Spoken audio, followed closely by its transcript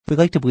We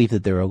like to believe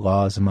that there are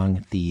laws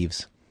among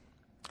thieves.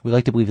 We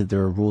like to believe that there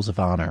are rules of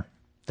honor,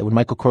 that when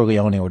Michael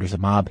Corleone orders a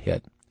mob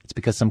hit, it's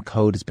because some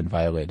code has been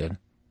violated.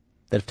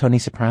 That if Tony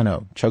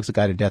Soprano chokes a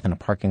guy to death in a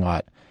parking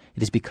lot,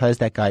 it is because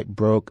that guy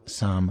broke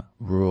some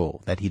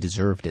rule, that he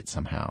deserved it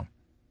somehow.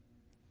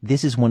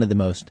 This is one of the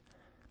most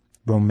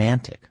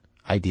romantic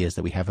ideas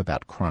that we have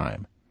about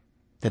crime,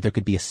 that there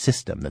could be a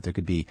system, that there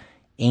could be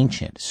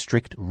ancient,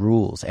 strict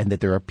rules, and that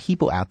there are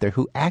people out there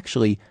who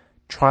actually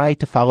try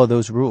to follow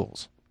those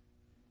rules.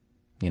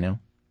 You know?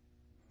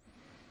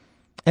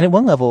 And at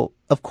one level,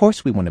 of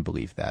course we want to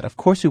believe that. Of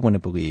course we want to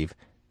believe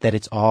that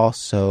it's all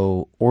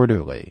so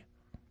orderly,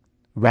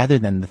 rather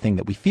than the thing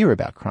that we fear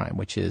about crime,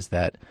 which is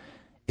that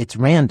it's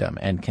random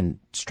and can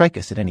strike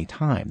us at any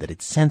time, that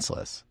it's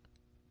senseless.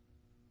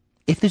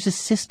 If there's a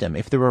system,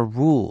 if there are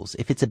rules,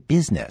 if it's a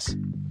business,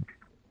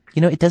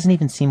 you know, it doesn't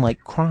even seem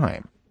like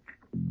crime.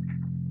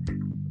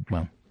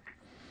 Well,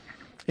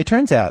 it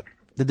turns out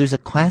that there's a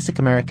classic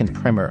American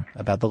primer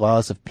about the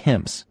laws of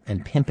pimps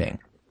and pimping,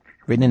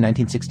 written in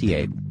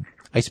 1968,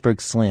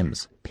 Iceberg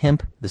Slim's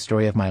Pimp, The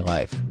Story of My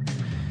Life.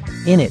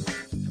 In it,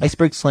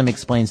 Iceberg Slim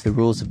explains the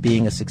rules of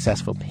being a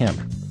successful pimp.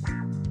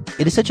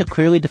 It is such a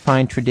clearly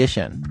defined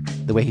tradition,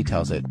 the way he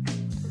tells it,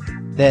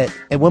 that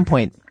at one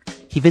point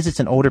he visits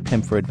an older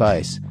pimp for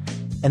advice,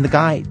 and the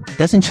guy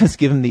doesn't just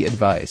give him the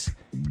advice.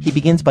 He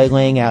begins by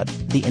laying out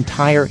the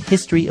entire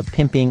history of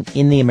pimping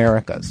in the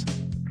Americas.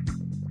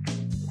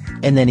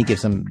 And then he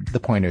gives him the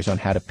pointers on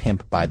how to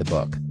pimp by the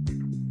book.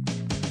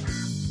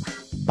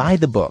 By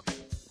the book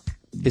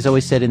is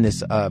always said in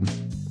this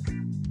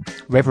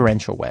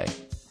reverential way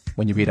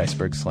when you read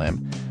Iceberg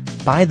Slim.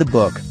 By the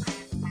book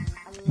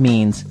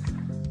means,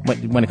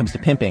 when it comes to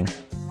pimping,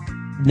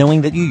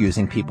 knowing that you're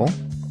using people,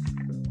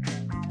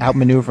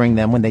 outmaneuvering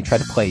them when they try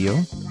to play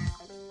you,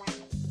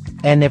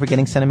 and never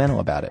getting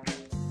sentimental about it.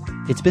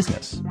 It's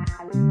business.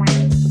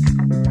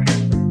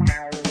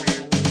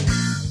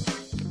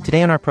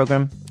 Today on our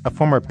program, a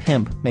former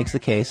pimp makes the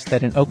case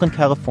that in Oakland,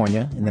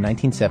 California, in the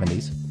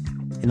 1970s,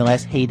 in the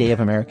last heyday of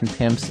American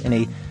pimps, in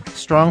a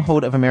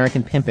stronghold of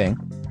American pimping,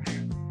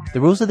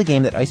 the rules of the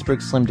game that Iceberg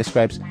Slim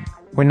describes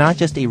were not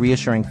just a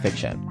reassuring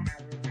fiction,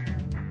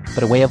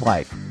 but a way of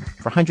life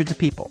for hundreds of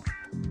people,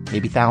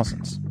 maybe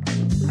thousands.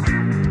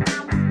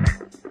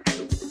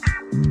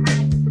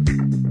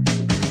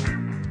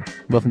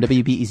 Well, from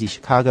WBEZ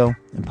Chicago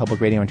and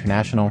Public Radio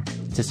International,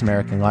 it's This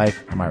American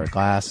Life. I'm Ira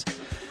Glass.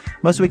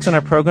 Most weeks on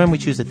our program, we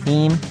choose a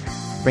theme,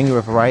 bring you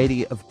a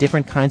variety of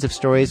different kinds of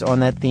stories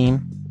on that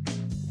theme.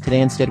 Today,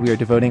 instead, we are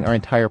devoting our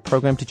entire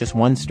program to just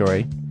one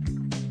story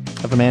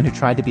of a man who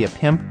tried to be a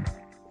pimp,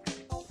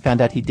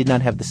 found out he did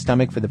not have the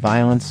stomach for the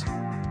violence,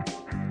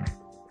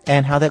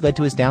 and how that led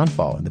to his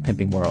downfall in the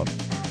pimping world.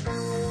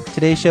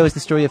 Today's show is the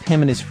story of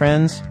him and his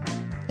friends,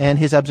 and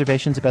his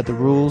observations about the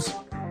rules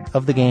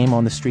of the game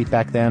on the street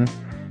back then.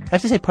 I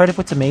have to say, part of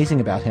what's amazing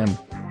about him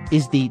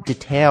is the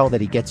detail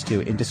that he gets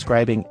to in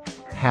describing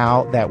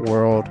how that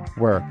world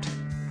worked.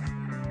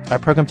 Our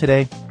program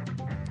today,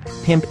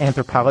 Pimp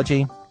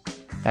Anthropology,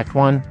 Act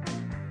 1,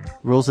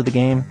 Rules of the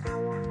Game,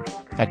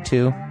 Act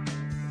 2,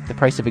 The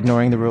Price of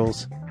Ignoring the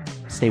Rules.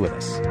 Stay with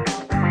us.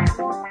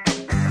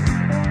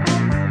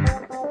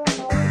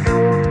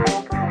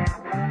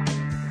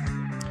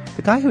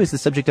 The guy who is the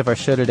subject of our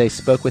show today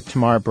spoke with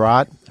Tamar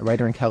Brott, a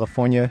writer in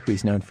California who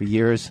he's known for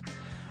years.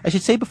 I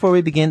should say before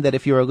we begin that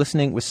if you are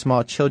listening with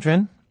small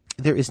children,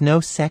 there is no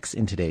sex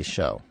in today's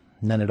show.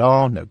 None at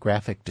all, no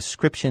graphic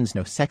descriptions,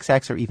 no sex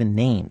acts are even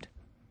named,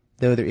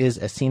 though there is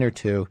a scene or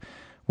two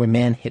where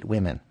men hit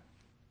women.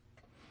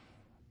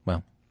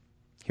 Well,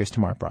 here's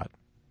Tamar Brott.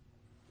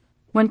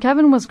 When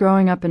Kevin was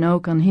growing up in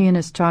Oakland, he and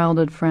his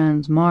childhood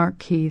friends, Mark,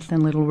 Keith,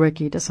 and little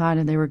Ricky,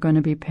 decided they were going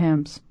to be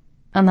pimps,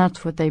 and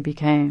that's what they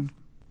became.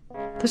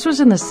 This was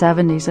in the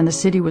 70s, and the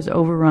city was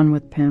overrun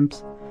with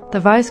pimps. The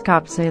vice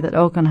cops say that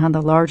Oakland had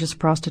the largest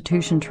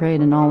prostitution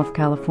trade in all of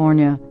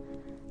California.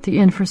 The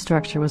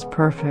infrastructure was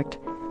perfect,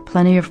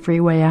 plenty of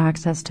freeway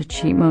access to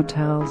cheap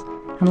motels,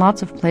 and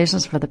lots of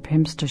places for the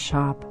pimps to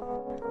shop.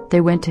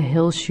 They went to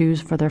Hill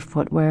Shoes for their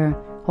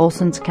footwear,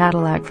 Olson's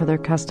Cadillac for their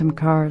custom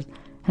cars,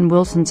 and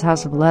Wilson's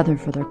House of Leather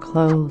for their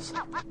clothes.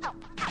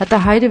 At the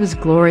height of his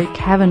glory,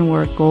 Kevin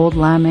wore a gold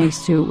lame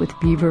suit with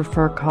beaver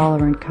fur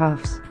collar and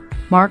cuffs.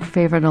 Mark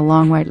favored a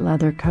long white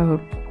leather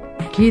coat.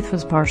 Keith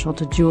was partial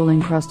to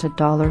jewel-encrusted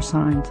dollar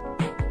signs.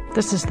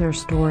 This is their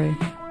story.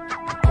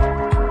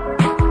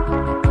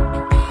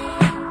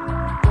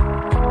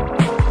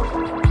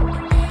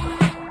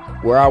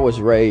 Where I was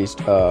raised,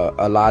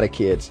 a lot of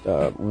kids,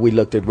 we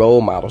looked at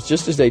role models,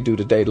 just as they do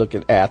today, look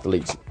at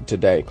athletes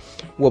today.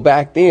 Well,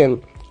 back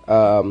then,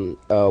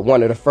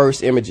 one of the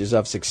first images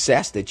of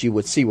success that you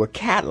would see were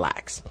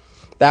Cadillacs.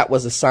 That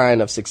was a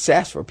sign of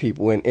success for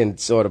people in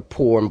sort of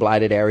poor and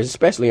blighted areas,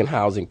 especially in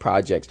housing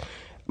projects.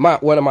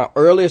 One of my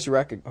earliest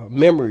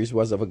memories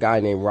was of a guy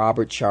named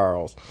Robert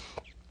Charles.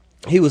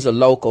 He was a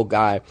local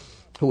guy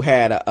who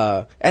had,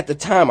 at the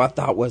time, I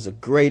thought was the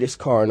greatest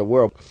car in the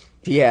world.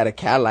 he had a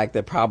Cadillac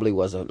that probably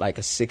was like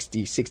a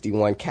 60,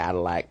 61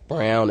 Cadillac,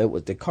 brown.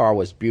 The car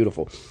was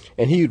beautiful.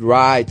 And he'd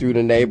ride through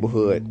the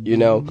neighborhood, you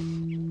know.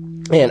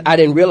 And I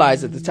didn't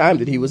realize at the time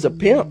that he was a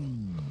pimp.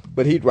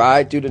 But he'd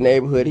ride through the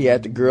neighborhood. He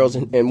had the girls.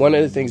 And one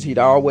of the things he'd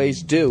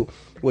always do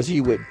was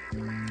we'd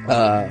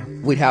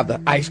have the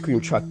ice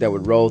cream truck that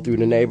would roll through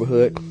the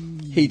neighborhood.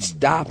 He'd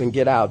stop and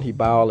get out and he'd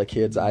buy all the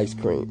kids ice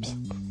creams.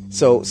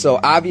 So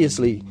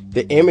obviously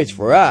the image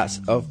for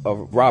us of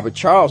Robert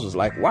Charles was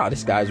like, wow,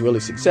 this guy's really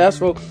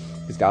successful.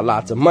 He's got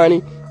lots of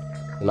money.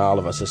 And all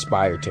of us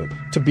aspire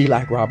to be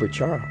like Robert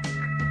Charles.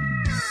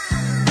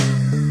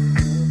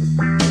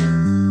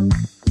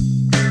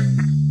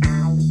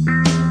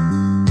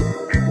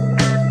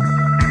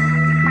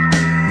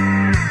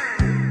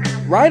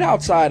 Right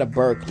outside of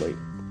Berkeley,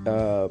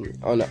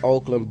 on the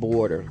Oakland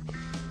border,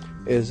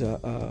 is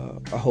a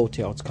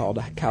hotel. It's called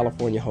the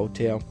California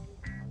Hotel.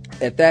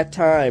 At that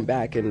time,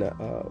 back in the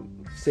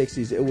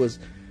 60s, it was,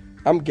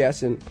 I'm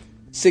guessing,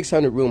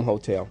 600-room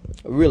hotel,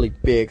 a really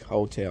big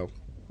hotel.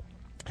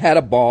 Had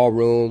a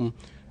ballroom,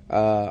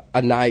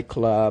 a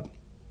nightclub.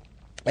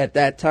 At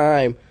that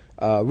time,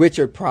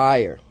 Richard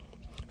Pryor,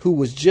 who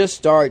was just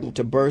starting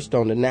to burst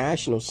on the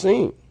national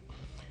scene,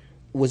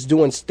 was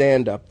doing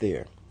stand-up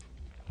there.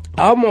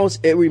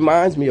 It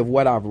reminds me of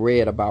what I've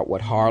read about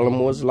what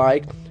Harlem was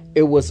like.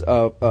 It was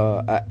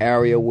a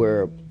area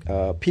where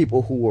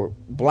people who were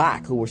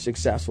black, who were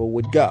successful,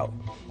 would go.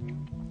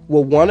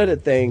 Well, one of the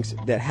things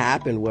that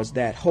happened was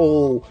that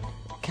whole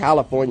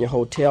California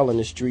hotel in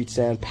the street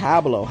San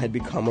Pablo had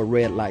become a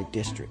red light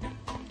district.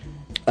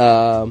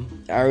 I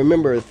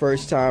remember the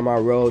first time I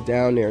rode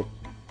down there,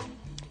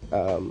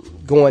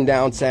 going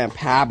down San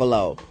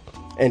Pablo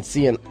and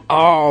seeing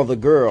all the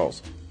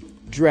girls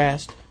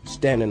dressed,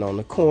 standing on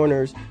the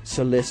corners,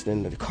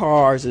 soliciting the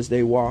cars as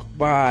they walk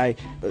by,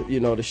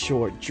 the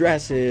short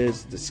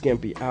dresses, the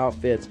skimpy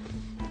outfits,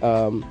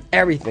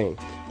 everything.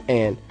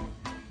 And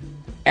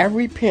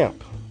every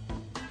pimp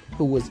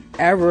who was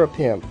ever a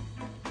pimp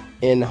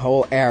in the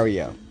whole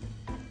area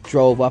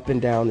drove up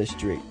and down the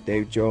street.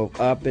 They drove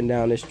up and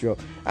down the street.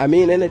 I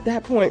mean, and at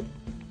that point,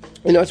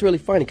 it's really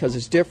funny because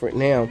it's different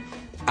now.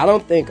 I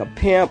don't think a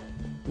pimp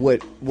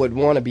would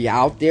want to be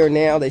out there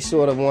now. They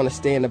sort of want to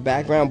stay in the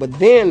background. But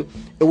then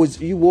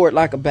you wore it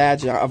like a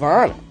badge of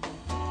honor.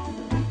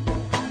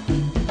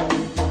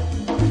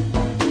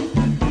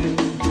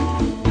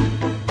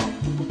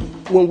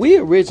 When we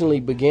originally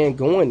began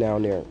going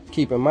down there,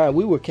 keep in mind,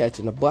 we were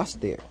catching a bus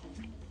there.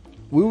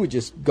 We would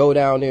just go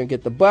down there and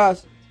get the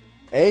bus,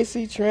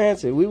 AC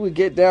Transit. We would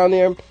get down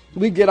there,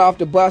 we'd get off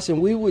the bus,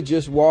 and we would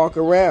just walk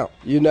around,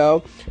 We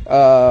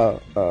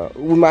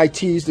might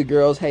tease the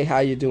girls, hey, how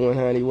you doing,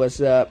 honey? What's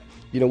up?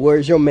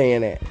 Where's your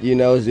man at?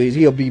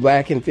 He'll be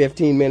back in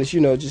 15 minutes,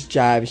 just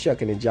jiving,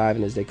 shucking and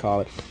jiving, as they call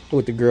it,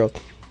 with the girls.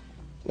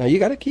 Now, you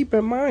got to keep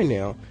in mind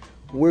now,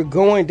 we're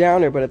going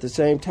down there, but at the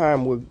same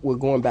time, we're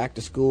going back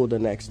to school the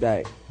next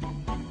day.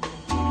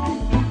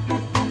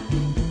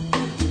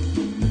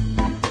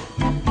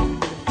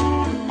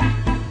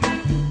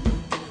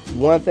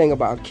 One thing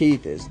about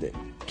Keith is that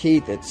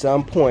Keith at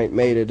some point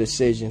made a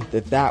decision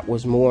that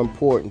was more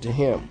important to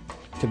him,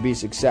 to be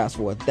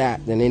successful at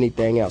that than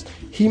anything else.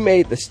 He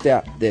made the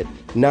step that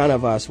none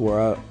of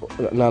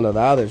the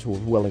others were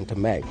willing to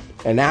make,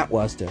 and that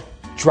was to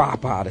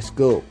drop out of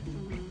school.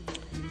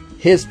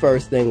 His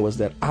first thing was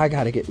that I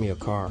got to get me a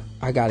car.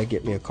 I got to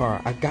get me a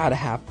car. I got to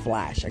have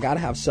flash. I got to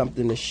have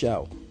something to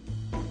show.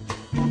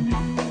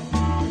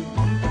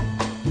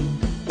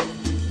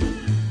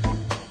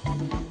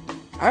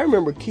 I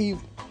remember Keith,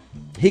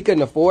 he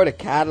couldn't afford a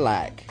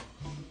Cadillac.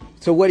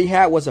 So what he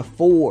had was a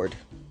Ford.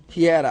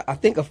 He had,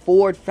 a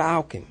Ford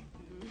Falcon.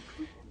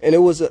 And it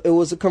was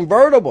a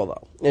convertible,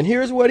 though. And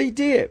here's what he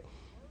did.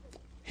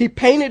 He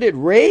painted it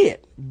red,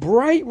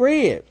 bright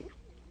red.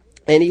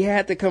 And he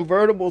had the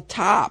convertible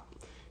top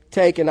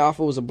taken off.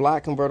 It was a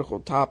black convertible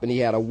top, and he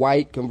had a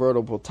white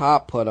convertible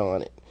top put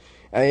on it.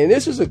 I mean,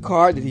 this was a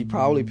car that he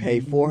probably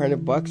paid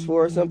 $400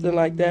 for or something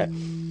like that.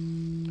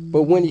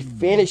 But when he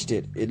finished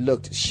it, it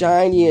looked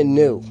shiny and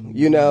new,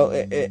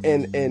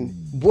 and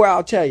boy,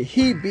 I'll tell you,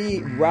 he'd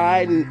be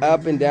riding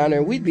up and down there,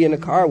 and we'd be in the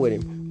car with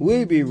him.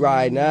 We'd be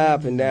riding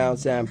up and down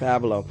San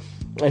Pablo,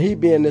 and he'd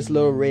be in this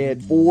little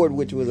red Ford,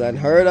 which was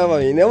unheard of.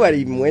 I mean, nobody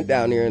even went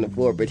down there in the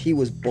Ford, but he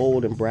was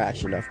bold and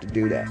brash enough to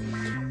do that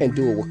and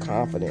do it with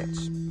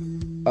confidence.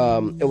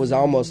 It was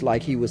almost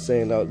like he was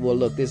saying, well,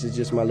 look, this is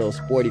just my little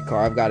sporty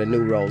car. I've got a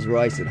new Rolls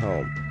Royce at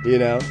home,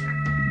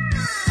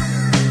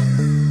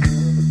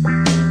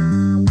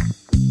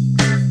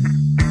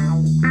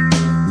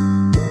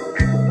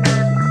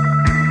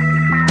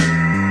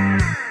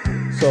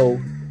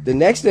 So the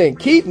next thing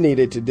Keith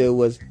needed to do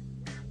was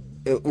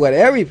what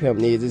every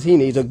pimp needs is he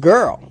needs a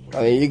girl.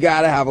 I mean, you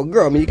got to have a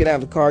girl. I mean, you can have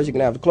the cars, you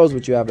can have the clothes,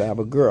 but you have to have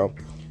a girl.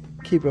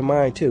 Keep in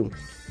mind, too,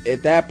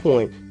 at that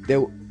point,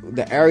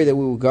 the area that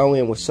we would go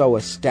in was so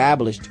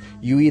established,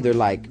 you either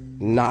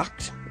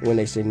knocked, when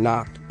they say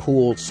knocked,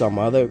 pulled some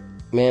other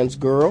man's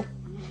girl,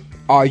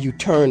 or you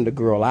turned the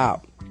girl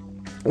out,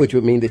 which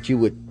would mean that you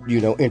would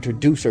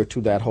introduce her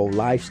to that whole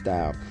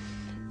lifestyle.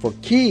 For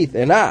Keith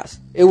and us,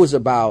 it was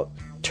about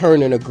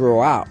turning a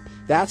girl out.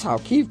 That's how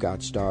Keith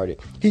got started.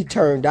 He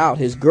turned out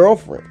his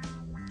girlfriend,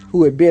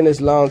 who had been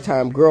his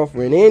longtime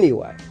girlfriend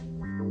anyway.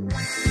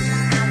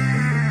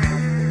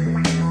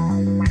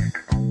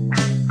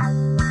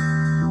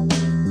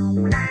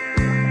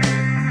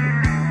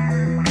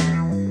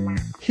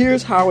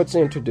 Here's how it's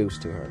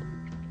introduced to her.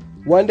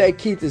 One day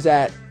Keith is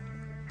at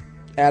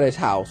his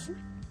house,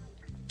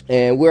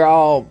 and we're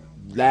all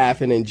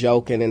laughing and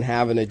joking and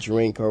having a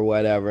drink or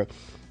whatever.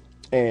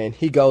 And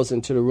he goes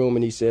into the room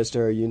and he says to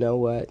her, "You know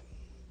what?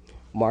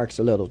 Mark's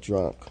a little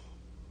drunk.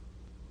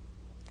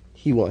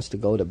 He wants to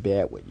go to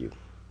bed with you.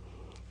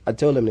 I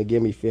told him to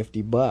give me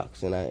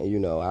 $50 and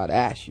I'd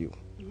ask you."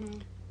 Mm-hmm.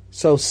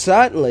 So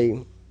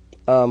suddenly,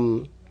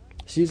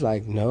 she's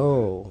like,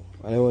 "No,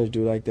 I don't want to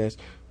do it like this."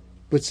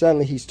 But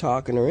suddenly he's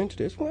talking her into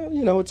this.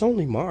 "Well, it's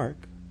only Mark.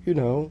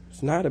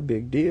 It's not a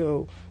big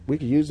deal. We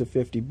could use the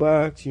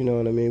 $50, you know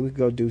what I mean? We could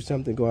go do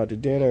something, go out to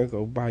dinner,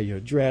 go buy you a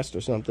dress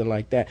or something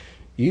like that.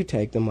 You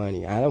take the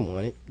money. I don't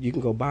want it. You can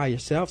go buy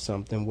yourself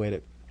something with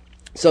it."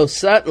 So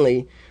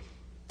suddenly,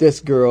 this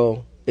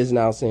girl is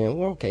now saying,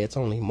 "Well, okay, it's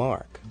only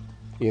Mark.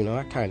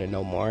 I kind of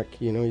know Mark.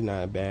 He's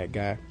not a bad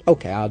guy.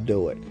 Okay, I'll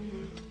do it."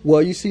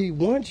 Well, you see,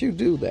 once you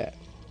do that,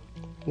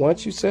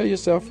 once you sell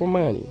yourself for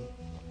money,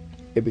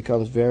 it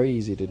becomes very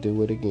easy to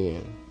do it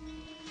again.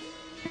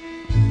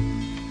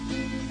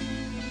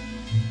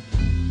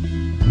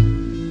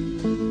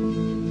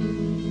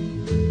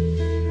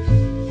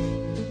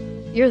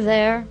 You're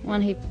there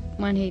when he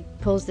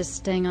pulls this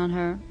sting on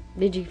her.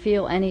 Did you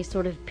feel any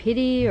sort of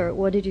pity, or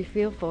what did you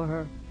feel for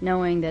her,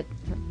 knowing that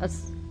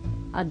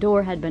a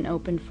door had been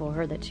opened for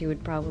her that she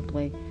would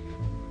probably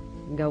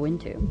go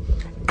into?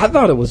 I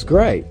thought it was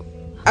great.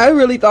 I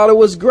really thought it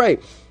was great.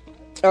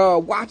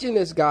 Watching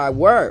this guy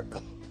work.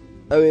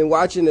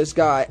 Watching this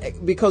guy,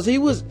 because I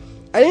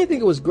didn't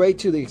think it was great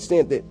to the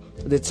extent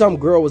that some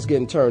girl was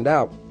getting turned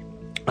out.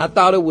 I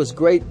thought it was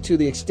great to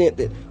the extent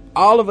that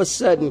all of a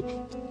sudden,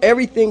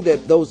 everything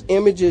that those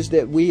images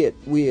that we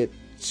had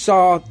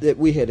saw, that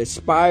we had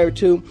aspired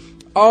to,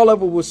 all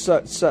of it was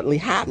suddenly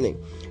happening.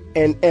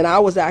 And I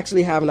was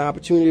actually having an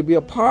opportunity to be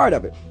a part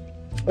of it.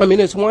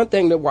 It's one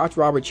thing to watch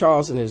Robert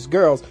Charles and his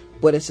girls,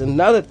 but it's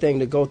another thing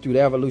to go through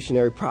the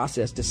evolutionary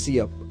process to see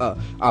a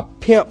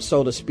pimp,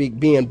 so to speak,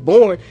 being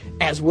born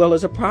as well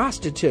as a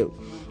prostitute.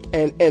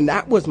 And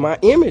that was my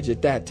image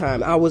at that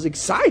time. I was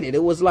excited.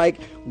 It was like,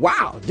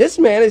 wow, this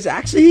man is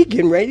actually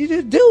getting ready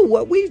to do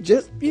what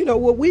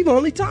we've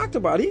only talked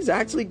about. He's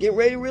actually getting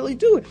ready to really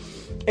do it.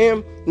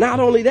 And not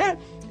only that,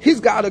 he's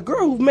got a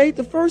girl who made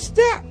the first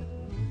step.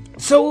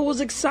 So it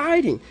was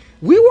exciting.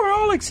 We were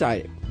all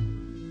excited.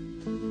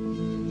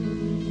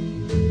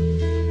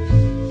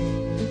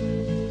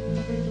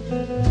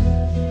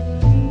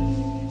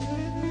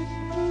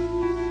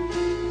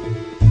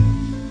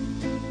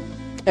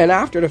 And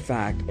after the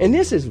fact, and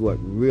this is what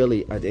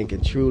really, I think,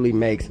 it truly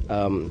makes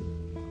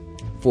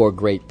for a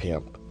great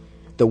pimp,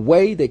 the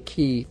way that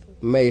Keith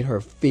made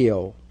her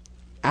feel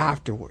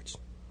afterwards.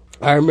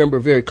 I remember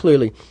very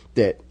clearly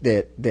that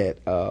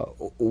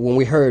when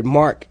we heard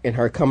Mark and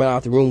her coming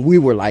out the room, we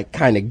were like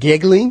kind of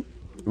giggling,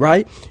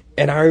 right?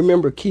 And I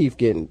remember Keith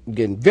getting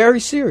very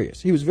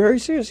serious. He was very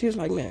serious. He was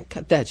like, "Man,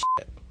 cut that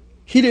shit."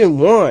 He didn't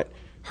want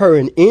her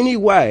in any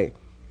way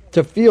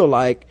to feel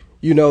like,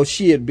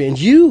 she had been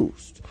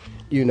used.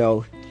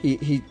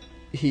 He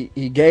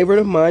gave her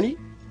the money.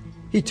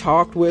 He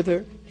talked with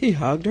her. He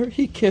hugged her.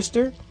 He kissed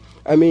her.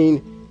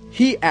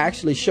 He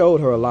actually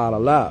showed her a lot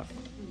of love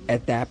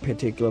at that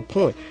particular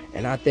point.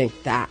 And I think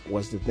that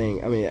was the thing.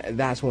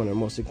 That's one of the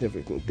most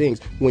significant things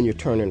when you're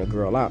turning a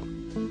girl out.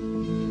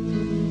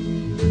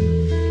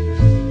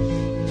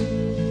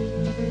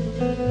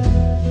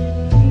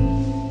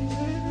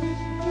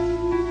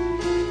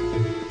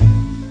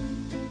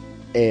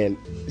 And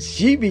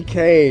she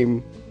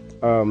became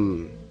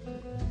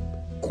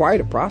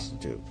quite a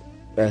prostitute,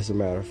 as a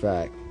matter of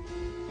fact.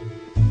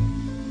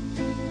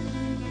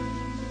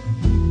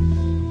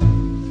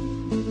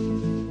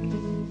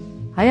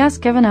 I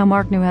asked Kevin how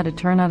Mark knew how to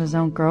turn out his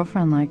own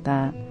girlfriend like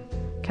that.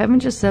 Kevin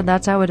just said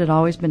that's how it had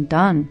always been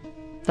done.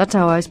 That's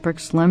how Iceberg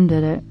Slim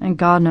did it, and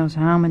God knows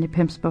how many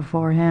pimps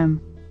before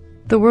him.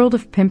 The world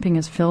of pimping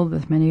is filled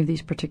with many of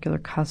these particular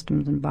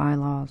customs and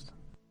bylaws.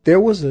 There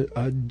was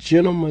a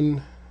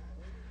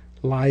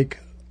gentleman-like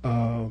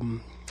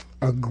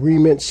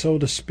agreement, so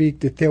to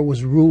speak, that there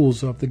was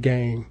rules of the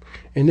game.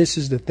 And this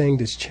is the thing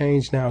that's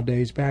changed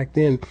nowadays. Back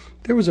then,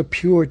 there was a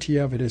purity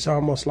of it. It's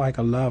almost like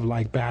a love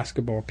like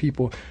basketball.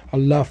 A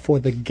love for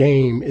the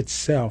game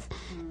itself.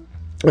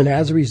 And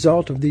as a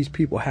result of these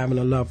people having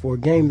a love for a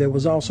game, there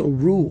was also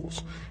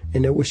rules.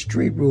 And there were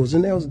street rules.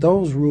 And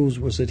those rules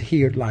was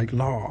adhered like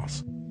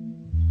laws.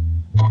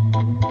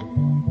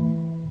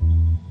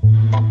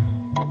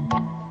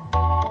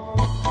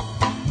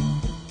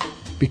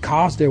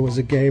 because there was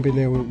a game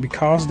and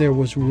because there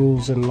was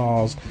rules and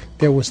laws,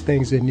 there was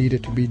things that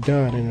needed to be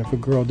done. And if a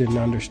girl didn't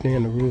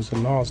understand the rules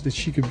and laws, that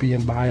she could be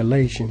in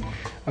violation,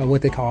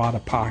 what they call out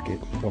of pocket,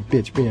 or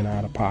bitch being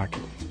out of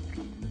pocket.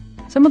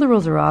 Some of the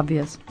rules are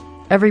obvious.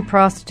 Every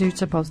prostitute's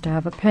supposed to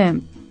have a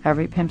pimp.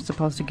 Every pimp's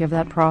supposed to give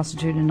that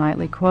prostitute a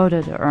nightly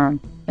quota to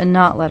earn and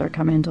not let her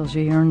come in till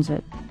she earns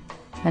it.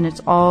 And it's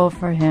all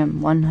for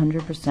him,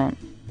 100%.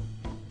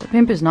 The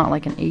pimp is not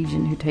like an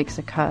agent who takes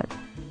a cut.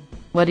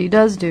 What he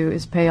does do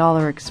is pay all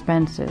her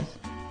expenses.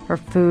 Her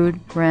food,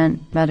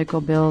 rent,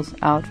 medical bills,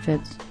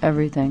 outfits,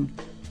 everything.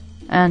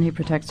 And he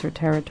protects her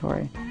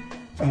territory.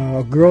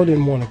 A girl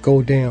didn't want to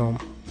go down,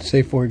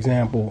 say for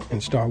example,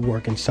 and start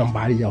working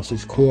somebody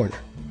else's corner.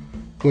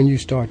 When you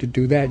start to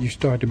do that, you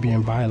start to be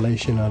in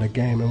violation of the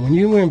game. And when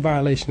you're in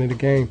violation of the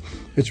game,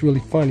 it's really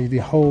funny. The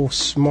whole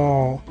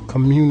small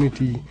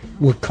community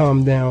would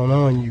come down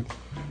on you.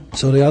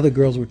 So the other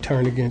girls would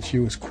turn against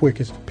you as quick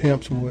as the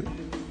pimps would.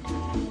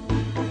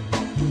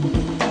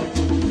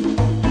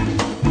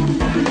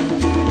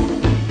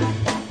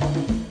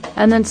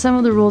 And then some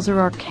of the rules are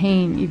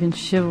arcane, even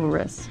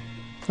chivalrous.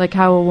 Like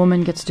how a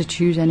woman gets to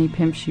choose any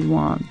pimp she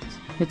wants.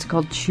 It's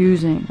called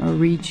choosing or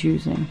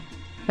re-choosing.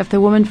 If the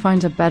woman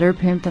finds a better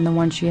pimp than the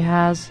one she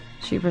has,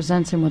 she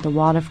presents him with a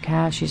wad of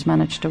cash she's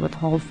managed to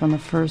withhold from the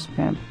first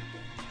pimp,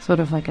 sort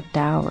of like a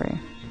dowry.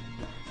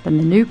 Then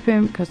the new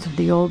pimp goes to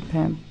the old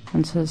pimp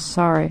and says,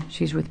 sorry,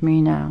 she's with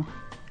me now.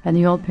 And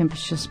the old pimp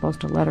is just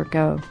supposed to let her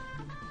go.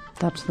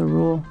 That's the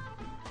rule.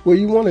 What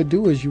you want to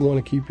do is you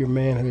want to keep your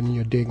manhood and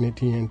your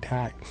dignity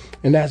intact.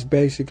 And that's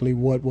basically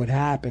what would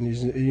happen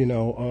is,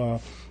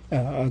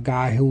 a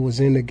guy who was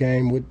in the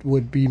game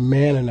would be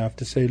man enough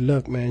to say,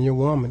 look, man, your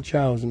woman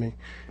chose me.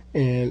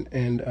 And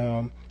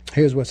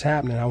here's what's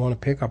happening. I want to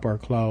pick up her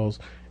clothes.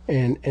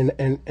 And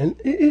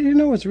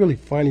it's really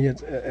funny. I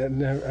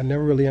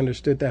never really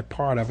understood that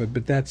part of it,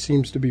 but that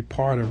seems to be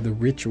part of the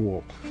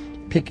ritual,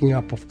 picking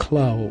up of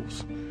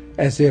clothes,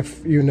 as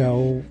if,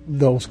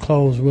 those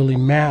clothes really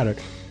mattered.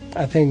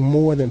 I think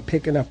more than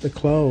picking up the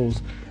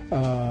clothes,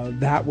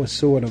 that was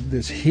sort of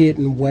this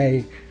hidden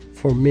way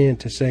for men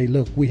to say,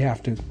 look, we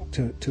have to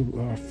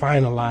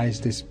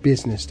finalize this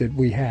business that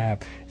we have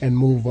and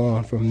move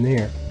on from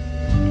there.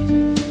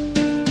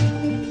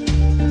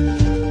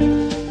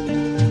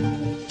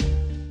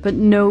 But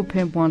no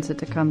pimp wants it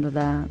to come to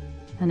that.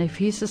 And if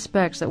he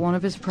suspects that one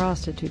of his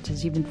prostitutes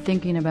is even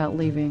thinking about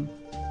leaving,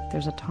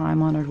 there's a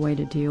time-honored way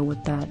to deal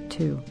with that,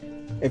 too.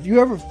 If you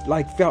ever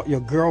felt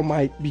your girl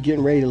might be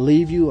getting ready to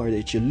leave you, or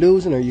that you're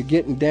losing, or you're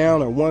getting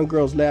down, or one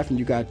girl's left and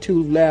you got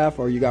two left,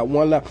 or you got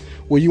one left,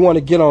 well, you want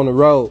to get on the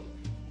road.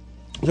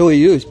 So what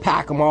you do is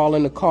pack them all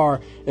in the car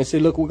and say,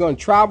 look, we're going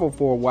to travel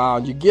for a while,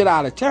 and you get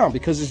out of town,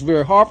 because it's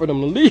very hard for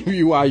them to leave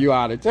you while you're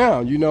out of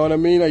town. You know what I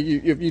mean? Like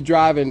if you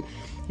drive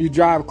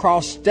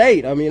across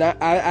state. I mean,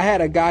 I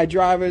had a guy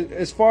drive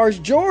as far as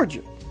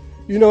Georgia,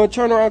 and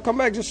turn around and come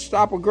back, just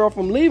stop a girl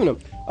from leaving him.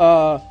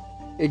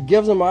 It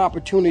gives them an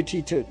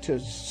opportunity to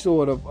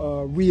sort of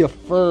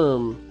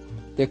reaffirm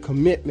their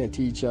commitment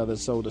to each other,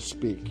 so to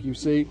speak. You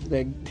see,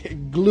 they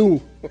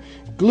glue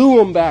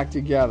them back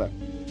together.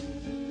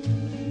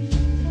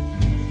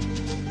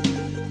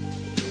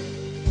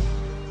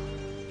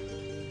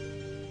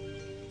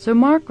 So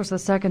Mark was the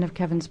second of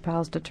Kevin's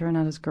pals to turn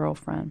out his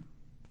girlfriend.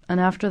 And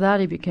after that,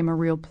 he became a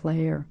real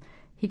player.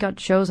 He got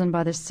chosen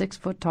by this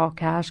 6-foot-tall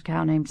cash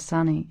cow named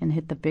Sonny and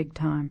hit the big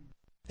time.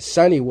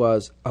 Sonny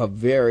was a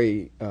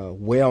very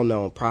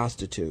well-known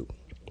prostitute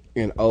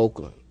in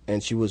Oakland,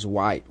 and she was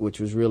white,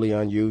 which was really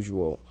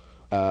unusual.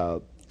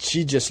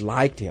 She just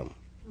liked him,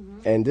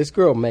 and this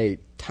girl made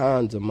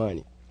tons of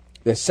money.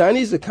 And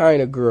Sonny's the kind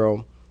of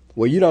girl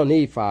where you don't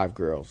need 5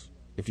 girls.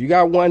 If you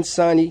got one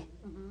Sonny,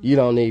 you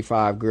don't need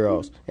 5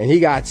 girls, and he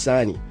got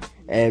Sonny.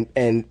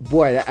 And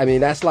boy, I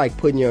mean, that's like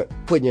putting your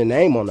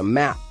name on the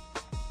map.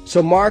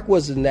 So Mark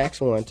was the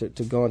next one to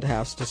go into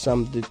house to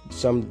some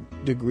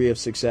degree of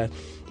success.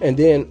 And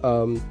then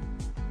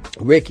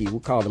Ricky, we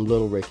called him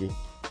Little Ricky.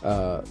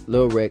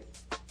 Little Rick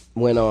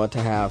went on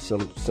to have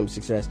some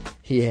success.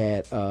 He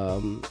had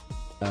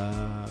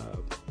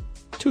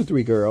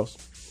 2-3 girls.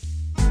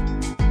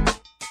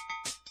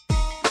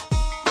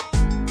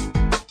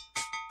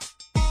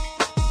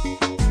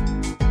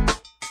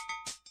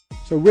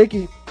 So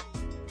Ricky,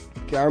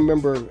 I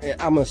remember,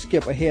 I'm going to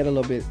skip ahead a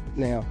little bit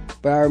now,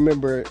 but I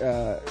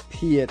remember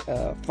he had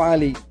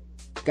finally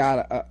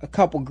got a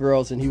couple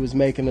girls, and he was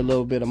making a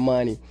little bit of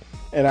money.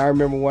 And I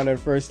remember one of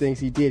the first things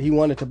he did, he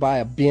wanted to buy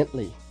a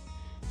Bentley.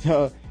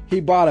 So he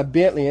bought a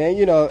Bentley, and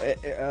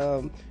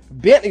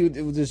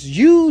Bentley was this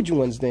huge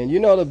ones then.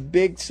 The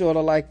big sort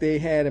of like they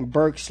had in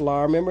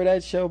Berkslaw. Remember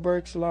that show,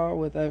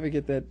 Berkslaw? I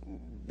forget that,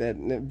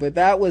 but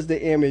that was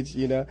the image,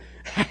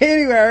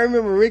 Anyway, I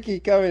remember Ricky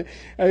coming.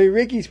 I mean,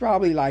 Ricky's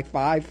probably like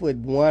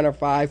 5'1" or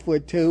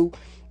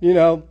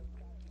 5'2",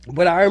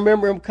 But I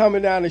remember him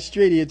coming down the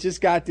street. He had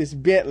just got this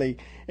Bentley,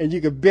 and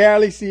you could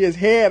barely see his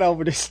head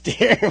over the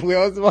steering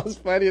wheel. It was the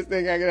most funniest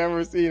thing I could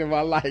ever see in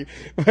my life.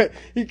 But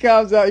he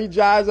comes up, he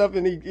drives up,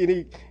 and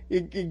he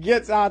he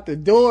gets out the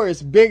door,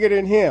 it's bigger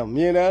than him,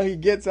 you know. He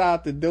gets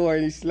out the door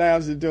and he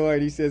slams the door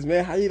and he says,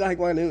 man, how you like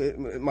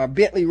my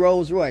Bentley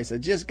Rolls Royce? I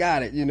just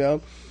got it, you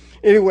know.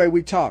 Anyway,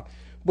 we talk.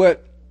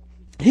 But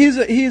he's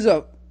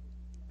a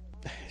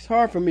it's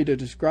hard for me to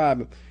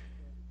describe him.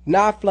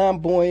 Not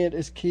flamboyant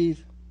as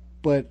Keith,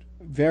 but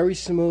very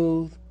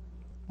smooth,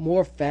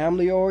 more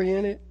family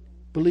oriented,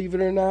 believe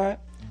it or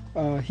not.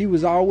 He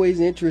was always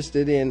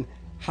interested in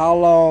how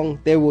long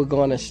they were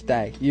going to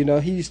stay. You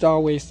know, he used to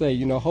always say,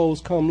 you know,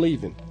 hoes come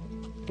leaving.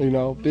 You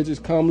know,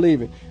 bitches come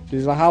leaving.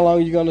 He's like, how long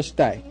are you going to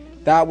stay?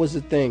 That was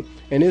the thing.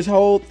 And his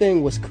whole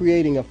thing was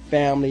creating a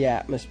family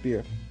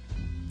atmosphere.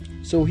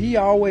 So he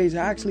always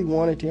actually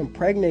wanted to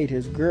impregnate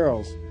his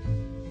girls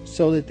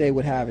so that they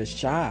would have his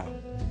child,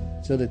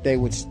 so that they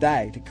would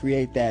stay, to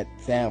create that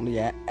family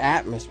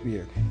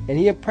atmosphere. And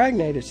he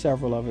impregnated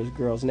several of his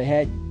girls, and they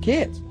had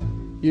kids,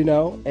 you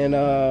know.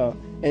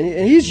 And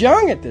he's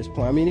young at this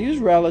point. I mean, he was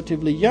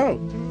relatively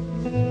young.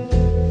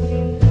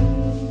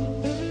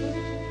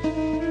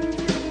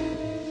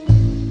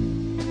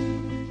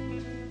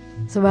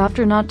 So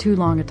after not too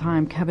long a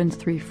time, Kevin's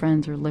 3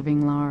 friends are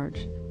living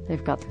large.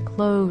 They've got the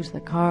clothes, the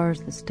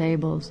cars, the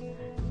stables.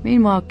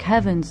 Meanwhile,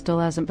 Kevin still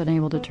hasn't been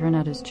able to turn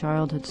out his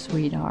childhood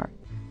sweetheart.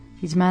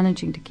 He's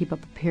managing to keep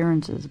up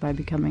appearances by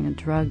becoming a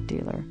drug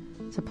dealer,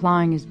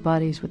 supplying his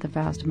buddies with the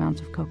vast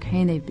amounts of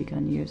cocaine they've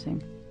begun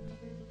using.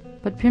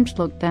 But pimps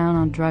look down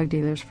on drug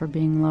dealers for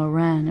being low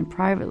rent, and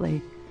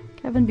privately,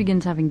 Kevin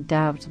begins having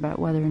doubts about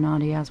whether or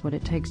not he has what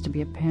it takes to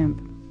be a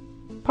pimp.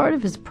 Part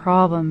of his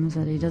problem is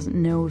that he doesn't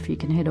know if he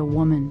can hit a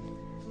woman,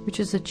 which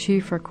is a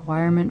chief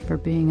requirement for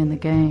being in the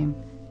game.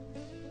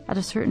 At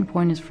a certain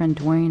point, his friend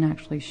Dwayne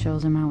actually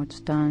shows him how it's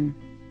done.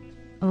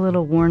 A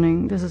little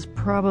warning, this is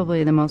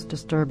probably the most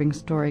disturbing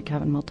story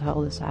Kevin will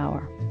tell this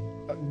hour.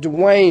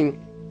 Dwayne,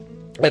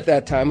 at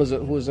that time,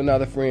 who was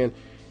another friend,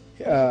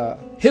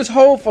 his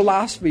whole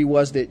philosophy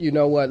was that, you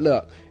know what,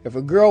 look, if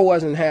a girl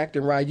wasn't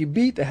acting right, you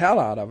beat the hell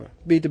out of her,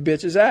 beat the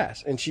bitch's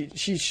ass, and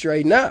she'd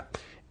straighten up.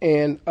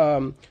 And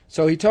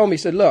so he told me, he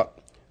said, look,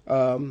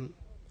 I'm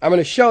going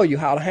to show you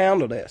how to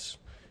handle this.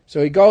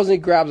 So he goes and he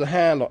grabs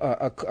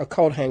a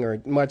coat hanger,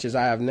 much as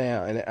I have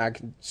now, and I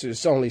can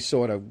just only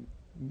sort of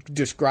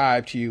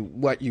describe to you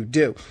what you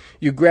do.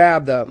 You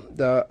grab the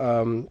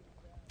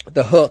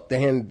hook,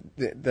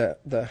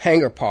 the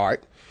hanger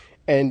part,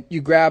 and you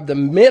grab the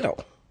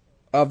middle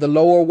of the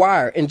lower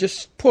wire and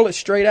just pull it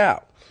straight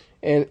out,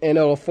 and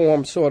it'll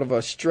form sort of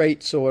a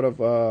straight sort of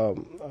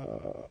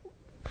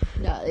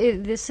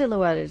the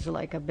silhouette is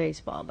like a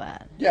baseball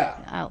bat. Yeah.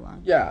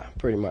 Outline. Yeah,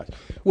 pretty much.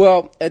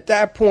 Well, at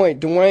that point,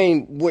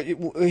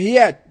 Dwayne, he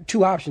had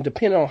 2 options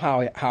depending on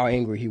how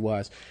angry he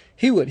was.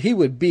 He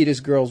would beat his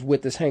girls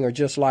with this hanger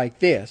just like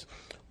this.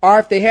 Or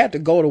if they had to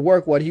go to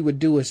work, what he would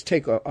do is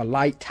take a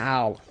light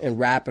towel and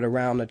wrap it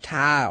around the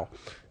towel.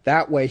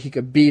 That way he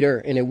could beat her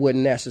and it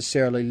wouldn't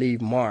necessarily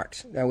leave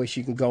marks. That way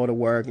she can go to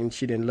work and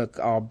she didn't look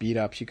all beat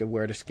up. She could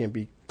wear the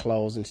skimpy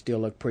clothes and still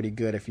look pretty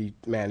good if he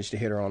managed to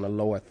hit her on the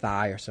lower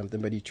thigh or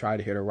something. But he tried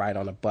to hit her right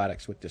on the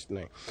buttocks with this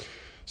thing.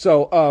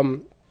 So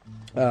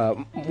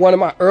one of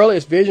my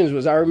earliest visions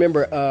was I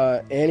remember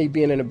Annie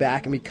being in the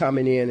back of me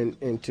coming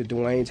into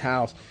Dwayne's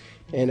house.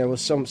 And there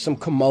was some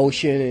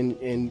commotion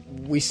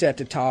and we sat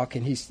to talk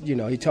and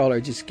he told her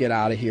just get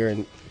out of here,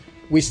 and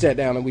we sat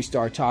down and we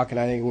started talking.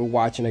 I think we were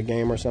watching a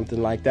game or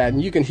something like that.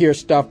 And you can hear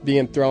stuff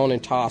being thrown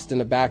and tossed in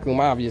the back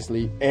room.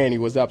 Obviously, Annie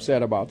was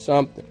upset about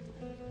something.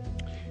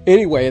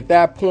 Anyway, at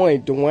that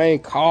point,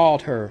 Dwayne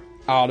called her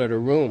out of the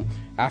room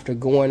after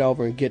going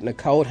over and getting a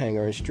coat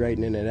hanger and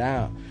straightening it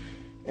out.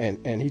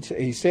 And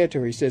he said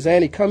to her, he says,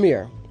 Annie, come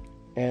here.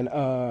 And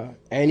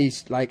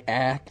Annie's like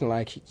acting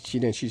like she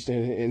didn't.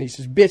 And he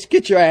says, bitch,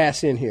 get your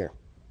ass in here.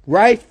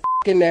 Right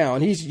f***ing now.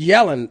 And he's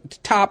yelling at the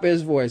top of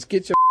his voice,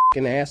 get your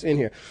f***ing ass in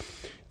here.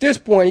 At this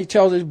point, he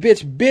tells his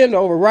bitch, bend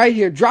over right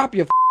here, drop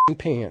your f***ing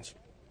pants.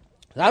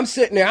 I'm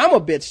sitting there, I'm a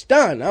bit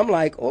stunned. I'm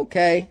like,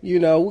 okay, we're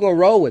going to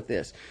roll with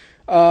this.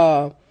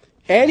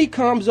 Annie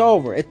comes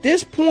over. At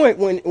this point,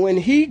 when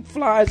he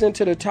flies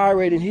into the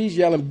tirade and he's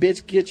yelling,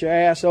 bitch, get your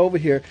ass over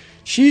here,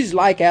 she's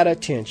like at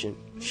attention.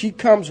 She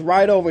comes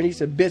right over and he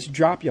said, bitch,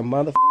 drop your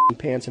motherfucking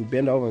pants and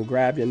bend over and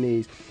grab your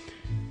knees.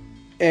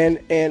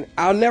 And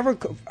I'll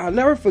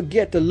never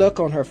forget the look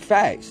on her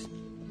face.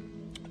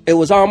 It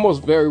was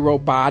almost very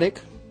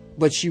robotic,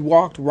 but she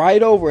walked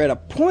right over at a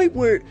point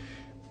where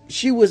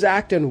she was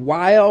acting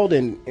wild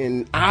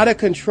and out of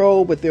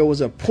control, but there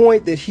was a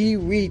point that he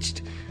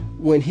reached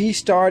when he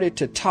started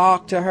to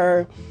talk to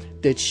her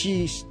that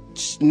she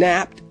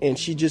snapped and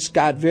she just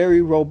got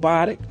very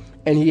robotic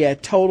and he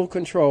had total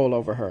control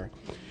over her.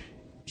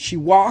 She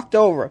walked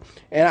over,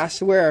 and I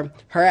swear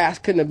her ass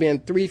couldn't have been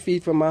 3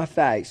 feet from my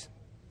face.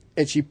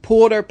 And she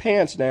pulled her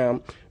pants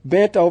down,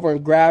 bent over,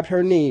 and grabbed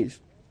her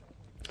knees.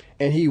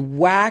 And he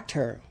whacked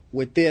her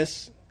with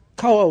this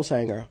clothes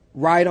hanger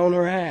right on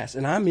her ass.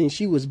 And I mean,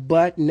 she was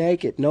butt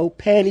naked. No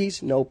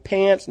panties, no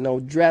pants, no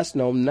dress,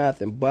 no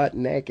nothing, butt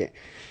naked.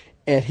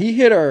 And he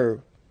hit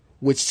her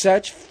with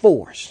such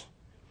force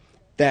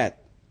that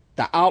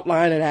the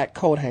outline of that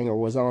coat hanger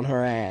was on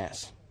her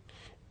ass.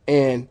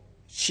 And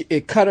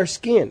it cut her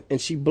skin, and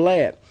she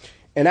bled.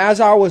 And as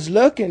I was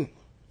looking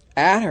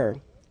at her,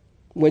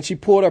 when she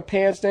pulled her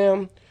pants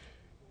down,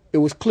 it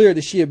was clear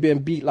that she had been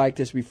beat like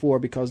this before,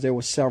 because there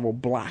were several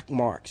black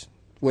marks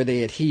where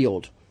they had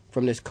healed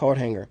from this coat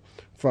hanger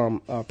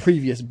from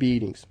previous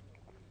beatings.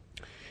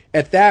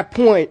 At that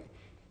point,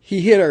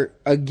 he hit her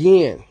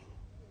again.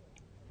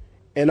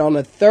 And on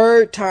the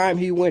third time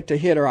he went to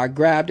hit her, I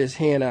grabbed his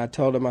hand and I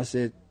told him, I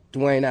said,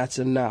 Dwayne, that's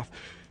enough.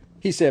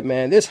 He said,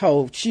 man, this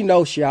hoe, she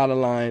knows she out of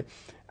line.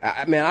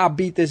 Man, I'll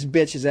beat this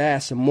bitch's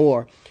ass some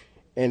more.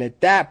 And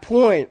at that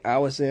point, I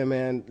was saying,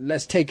 man,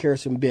 let's take care of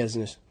some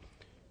business.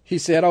 He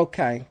said,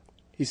 okay.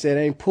 He said,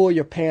 hey, pull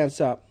your pants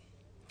up.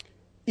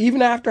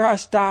 Even after I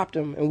stopped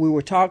him and we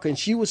were talking,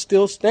 she was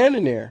still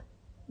standing there,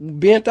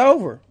 bent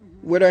over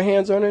with her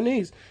hands on her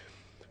knees.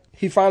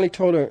 He finally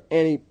told her,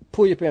 Annie,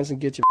 pull your pants and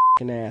get your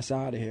ass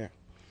out of here.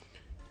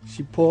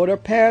 She pulled her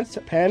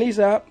panties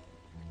up.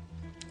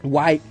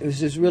 White. It was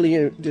just really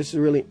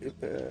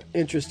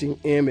interesting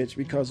image,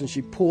 because when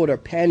she pulled her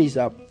panties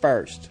up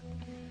first,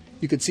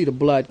 you could see the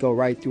blood go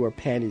right through her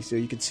panties, so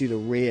you could see the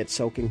red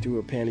soaking through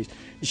her panties.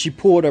 She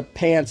pulled her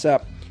pants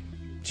up.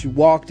 She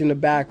walked in the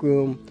back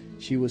room.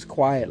 She was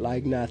quiet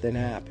like nothing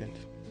happened.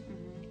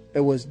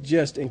 It was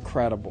just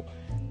incredible.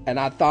 And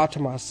I thought to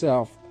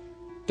myself,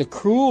 the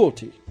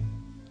cruelty.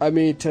 I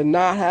mean, to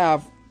not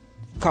have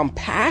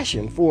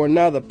compassion for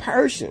another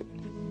person.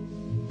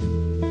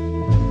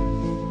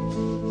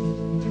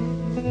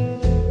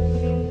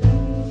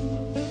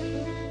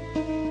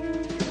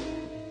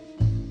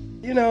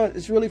 You know,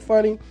 it's really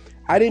funny.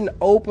 I didn't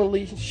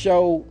openly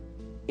show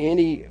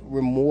any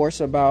remorse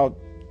about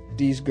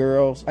these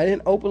girls. I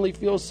didn't openly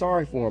feel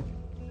sorry for them.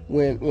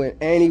 When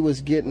Annie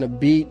was getting a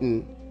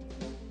beating,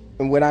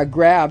 and when I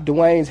grabbed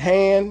Dwayne's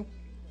hand,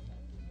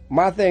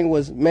 my thing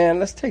was, man,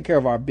 let's take care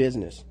of our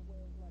business.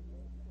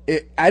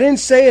 I didn't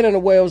say it in a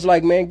way I was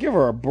like, man, give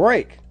her a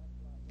break.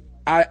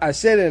 I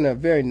said it in a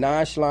very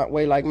nonchalant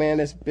way, like, man,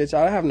 this bitch,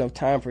 I don't have no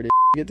time for this.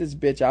 Get this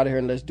bitch out of here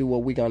and let's do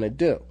what we're going to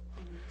do.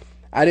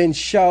 I didn't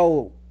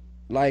show,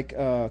 like,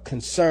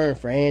 concern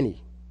for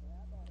Annie.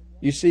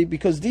 You see,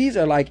 because these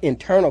are, like,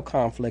 internal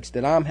conflicts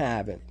that I'm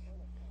having.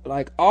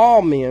 Like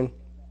all men,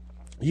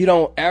 you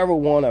don't ever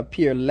want to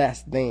appear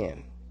less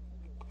than.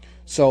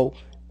 So,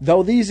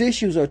 though these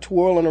issues are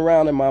twirling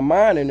around in my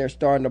mind and they're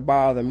starting to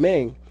bother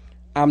me,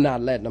 I'm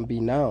not letting them be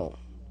known.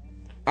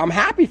 I'm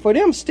happy for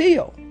them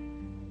still.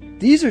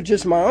 These are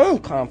just my own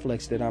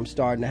conflicts that I'm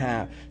starting to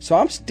have. So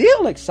I'm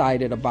still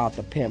excited about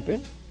the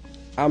pimping.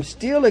 I'm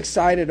still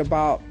excited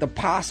about the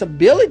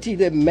possibility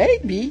that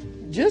maybe,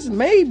 just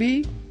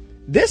maybe,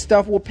 this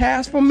stuff will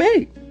pass for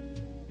me.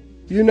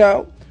 You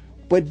know?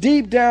 But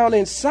deep down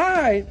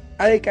inside,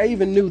 I think I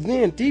even knew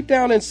then, deep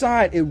down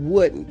inside, it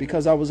wouldn't,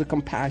 because I was a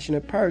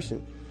compassionate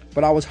person.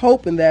 But I was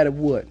hoping that it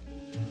would.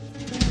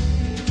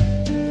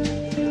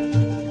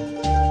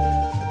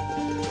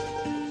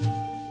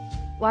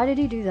 Why did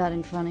he do that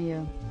in front of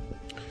you?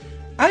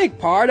 I think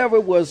part of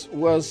it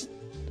was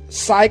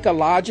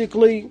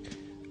psychologically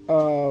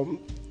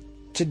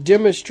to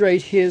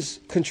demonstrate his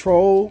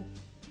control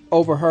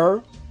over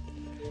her.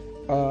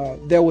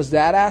 There was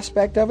that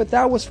aspect of it.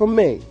 That was from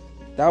me.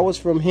 That was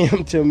from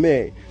him to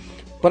me.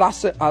 But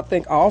I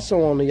think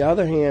also on the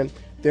other hand,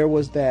 there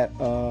was that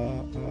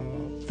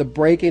the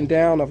breaking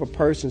down of a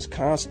person's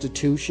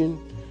constitution.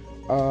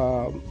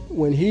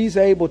 When he's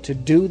able to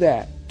do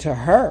that to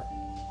her,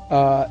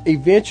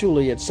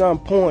 eventually at some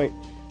point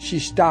she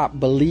stopped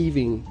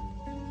believing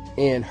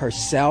in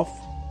herself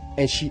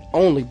and she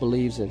only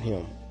believes in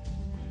him.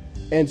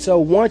 And so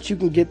once you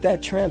can get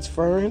that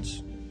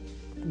transference,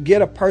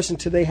 get a person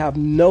till they have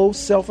no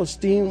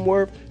self-esteem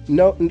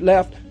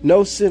left,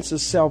 no sense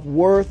of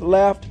self-worth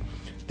left,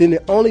 then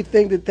the only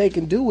thing that they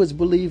can do is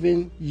believe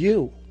in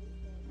you.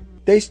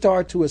 They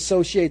start to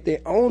associate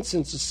their own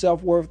sense of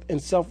self-worth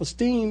and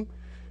self-esteem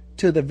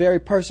to the very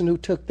person who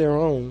took their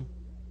own.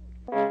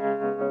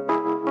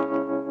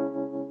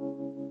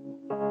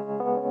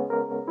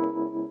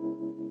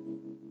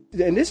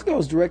 And this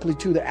goes directly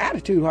to the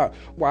attitude,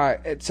 why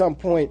at some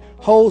point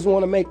hoes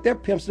want to make their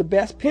pimps the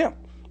best pimp.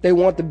 They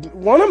want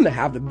them to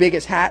have the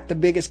biggest hat, the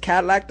biggest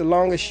Cadillac, the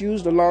longest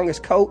shoes, the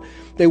longest coat.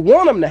 They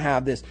want them to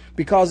have this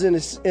because in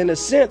a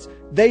sense,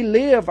 they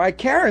live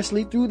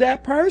vicariously through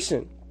that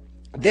person.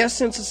 Their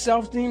sense of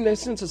self-esteem, their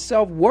sense of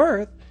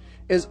self-worth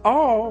is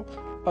all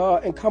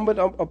incumbent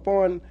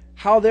upon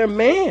how their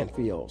man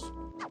feels.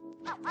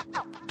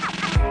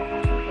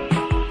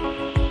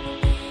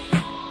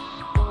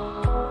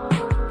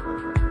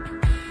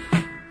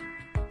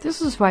 This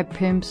is why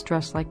pimps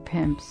dress like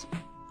pimps.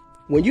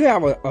 When you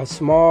have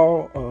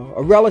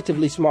a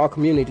relatively small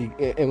community,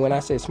 and when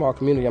I say small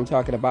community, I'm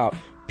talking about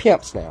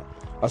pimps now,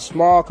 a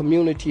small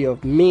community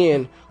of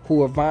men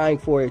who are vying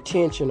for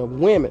attention of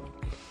women,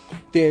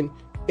 then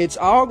it's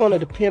all going to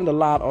depend a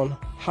lot on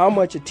how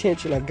much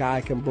attention a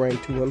guy can bring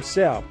to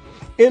himself.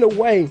 In a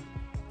way,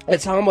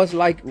 It's almost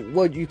like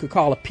what you could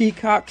call a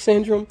peacock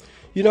syndrome.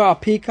 You know how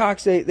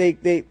peacocks, they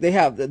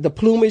have the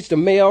plumage, the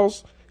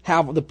males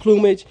have the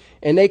plumage,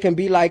 and they can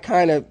be like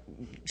kind of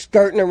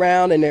skirting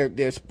around, and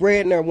they're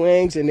spreading their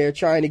wings, and they're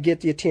trying to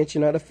get the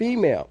attention of the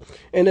female.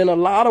 And in a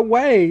lot of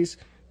ways,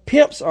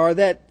 pimps are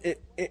that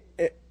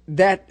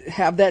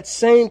have that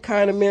same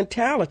kind of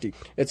mentality.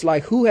 It's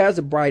like who has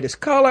the brightest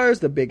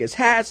colors, the biggest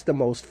hats, the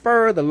most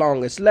fur, the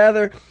longest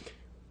leather.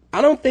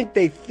 I don't think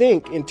they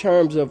think in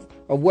terms of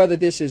whether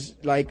this is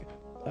like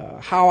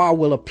how I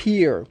will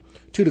appear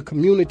to the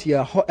community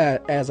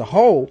as a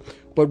whole,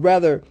 but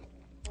rather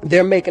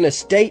they're making a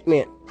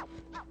statement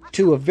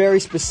to a very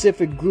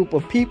specific group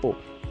of people,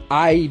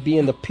 i.e.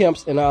 being the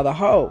pimps and other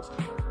hoes.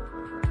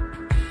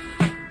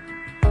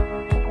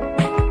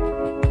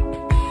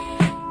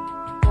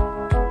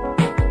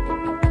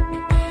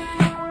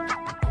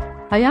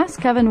 I asked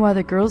Kevin why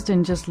the girls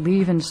didn't just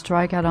leave and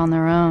strike out on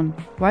their own.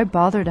 Why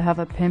bother to have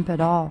a pimp at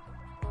all?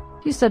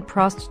 He said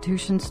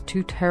prostitution's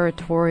too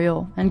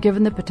territorial, and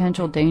given the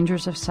potential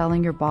dangers of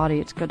selling your body,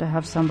 it's good to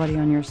have somebody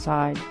on your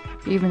side,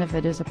 even if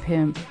it is a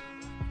pimp.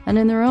 And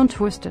in their own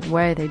twisted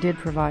way, they did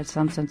provide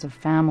some sense of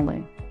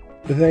family.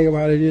 The thing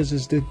about it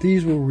is that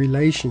these were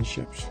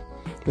relationships,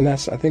 and I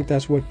think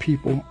that's what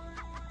people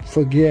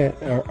forget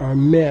or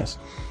miss.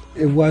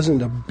 It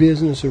wasn't a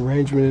business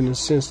arrangement in the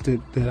sense that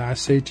I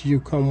say to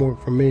you, come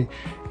work for me,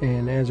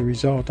 and as a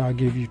result, I'll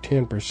give you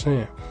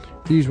 10%.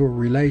 These were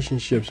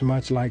relationships,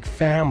 much like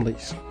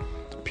families.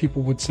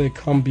 People would say,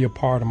 come be a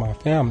part of my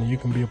family. You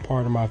can be a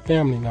part of my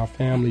family. Now,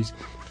 families,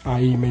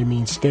 i.e. may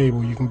mean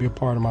stable. You can be a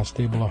part of my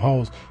stable of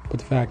hoes. But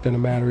the fact of the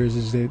matter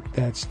is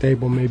that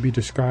stable may be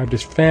described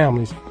as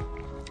families.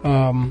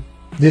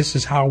 This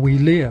is how we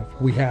live.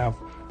 We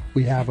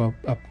have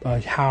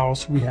a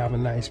house, we have a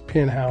nice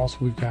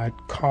penthouse, we've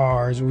got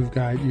cars, we've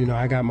got,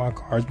 I got my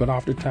cars, but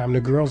oftentimes the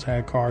girls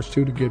had cars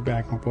too to get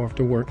back and forth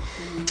to work.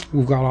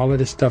 We've got all of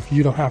this stuff.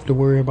 You don't have to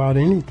worry about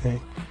anything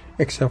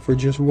except for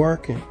just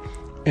working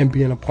and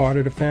being a part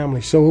of the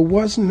family. So it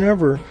was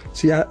never,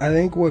 I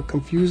think what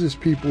confuses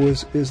people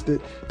is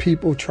that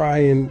people try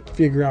and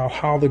figure out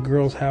how the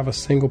girls have a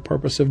single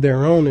purpose of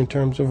their own in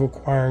terms of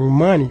acquiring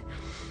money.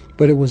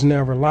 But it was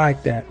never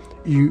like that.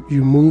 You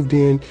moved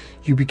in,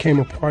 you became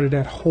a part of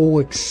that whole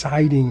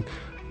exciting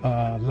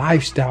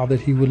lifestyle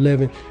that he would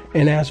live in.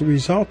 And as a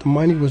result, the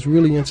money was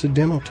really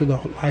incidental to the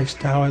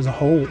lifestyle as a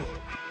whole.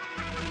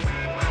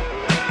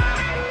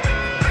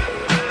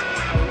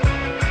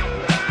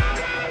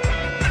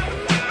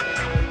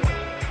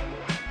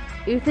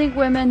 You think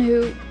women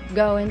who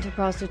go into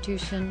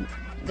prostitution,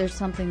 there's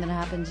something that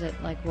happens at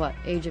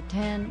age of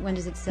 10? When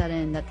does it set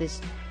in that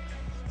this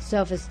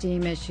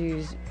self-esteem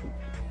issues?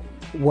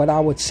 What I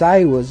would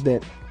say was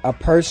that a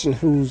person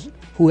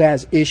who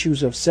has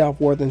issues of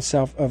self-worth and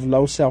of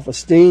low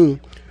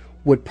self-esteem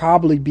would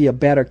probably be a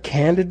better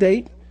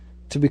candidate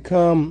to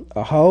become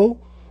a hoe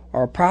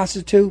or a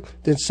prostitute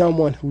than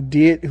someone who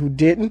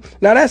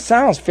didn't. Now that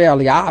sounds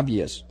fairly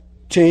obvious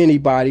to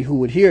anybody who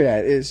would hear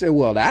that. It's,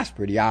 well, that's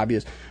pretty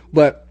obvious.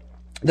 But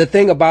the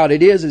thing about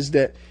it is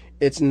that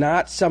it's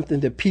not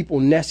something that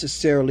people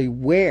necessarily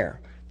wear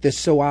that's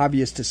so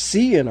obvious to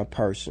see in a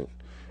person.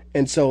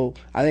 And so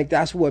I think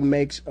that's what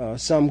makes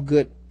some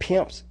good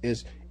pimps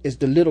is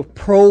the little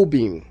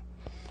probing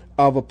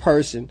of a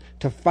person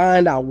to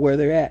find out where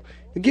they're at.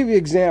 To give you an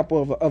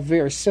example of a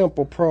very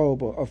simple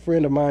probe a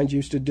friend of mine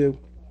used to do,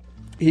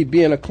 he'd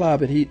be in a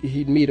club and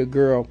he'd meet a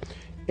girl,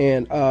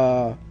 and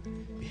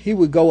he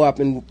would go up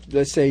and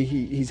let's say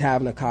he's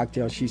having a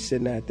cocktail, she's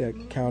sitting at the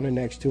counter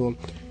next to him,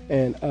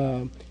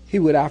 and he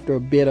would, after a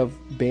bit of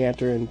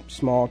banter and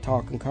small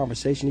talk and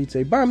conversation, he'd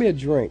say, "Buy me a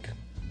drink."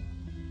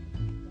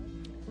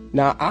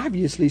 Now,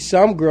 obviously,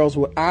 some girls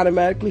would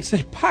automatically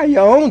say, "Buy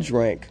your own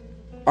drink,"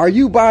 or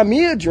 "You buy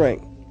me a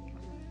drink."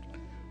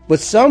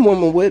 But some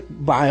women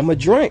would buy him a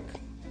drink.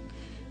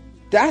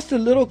 That's the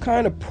little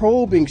kind of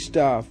probing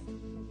stuff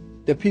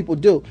that people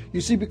do. You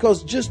see,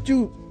 because just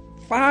do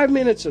 5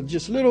 minutes of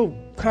just little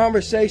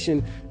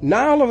conversation,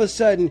 now all of a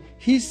sudden,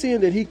 he's seeing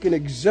that he can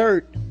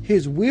exert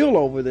his will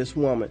over this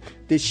woman.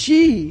 That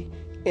she,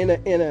 in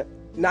a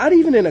not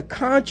even in a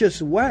conscious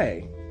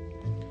way,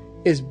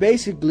 is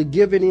basically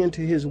giving in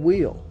to his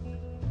will.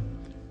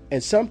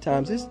 And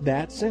sometimes it's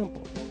that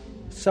simple.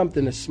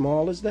 Something as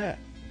small as that.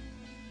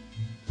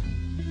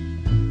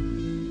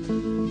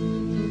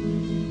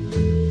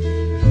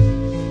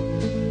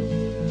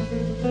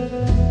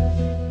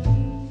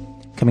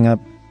 Coming up,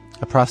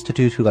 a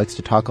prostitute who likes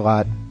to talk a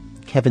lot,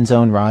 Kevin's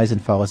own rise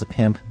and fall as a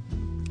pimp,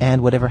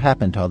 and whatever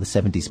happened to all the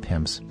 70s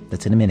pimps.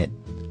 That's in a minute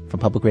from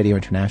Public Radio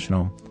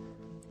International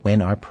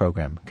when our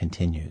program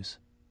continues.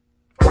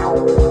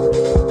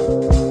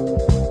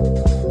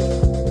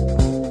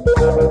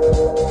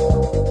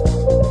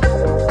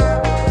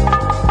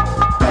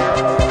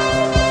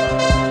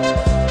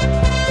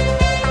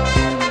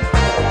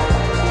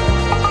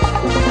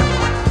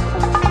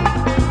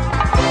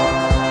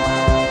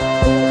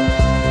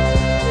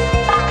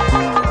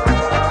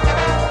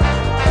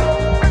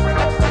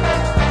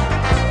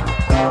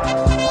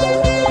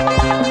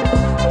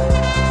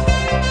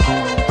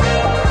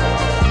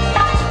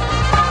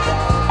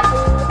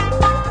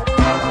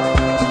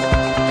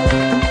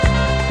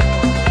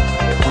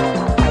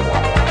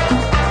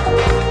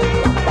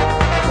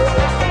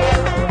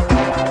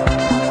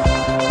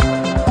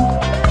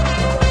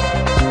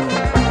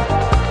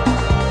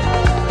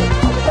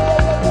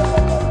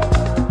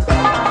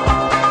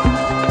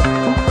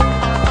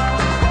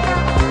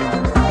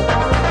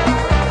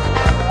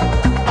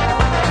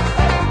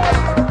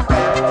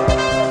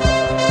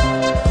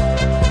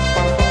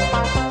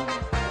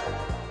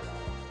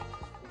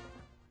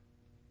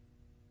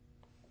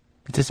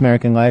 It's This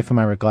American Life. I'm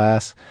Ira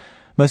Glass.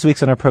 Most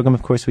weeks on our program,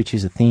 of course, we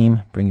choose a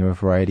theme, bring you a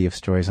variety of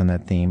stories on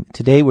that theme.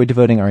 Today, we're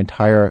devoting our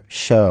entire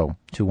show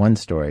to one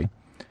story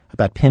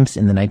about pimps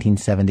in the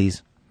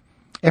 1970s.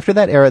 After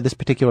that era, this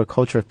particular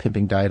culture of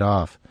pimping died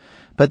off.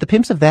 But the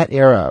pimps of that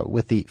era,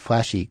 with the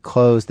flashy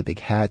clothes, the big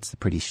hats, the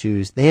pretty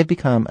shoes, they have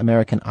become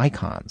American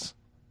icons,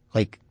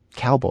 like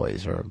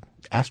cowboys or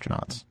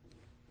astronauts.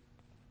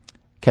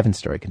 Kevin's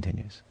story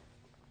continues.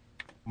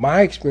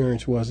 My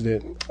experience was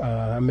that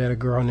I met a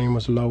girl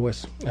named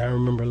Lois. I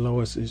remember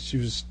Lois. She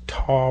was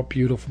tall,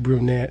 beautiful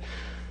brunette,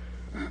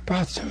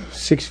 about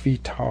 6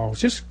 feet tall,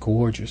 just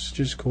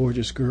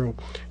gorgeous girl.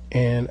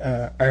 And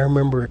I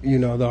remember,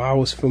 though I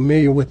was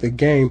familiar with the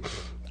game,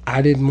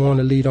 I didn't want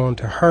to lead on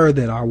to her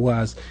that I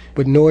was,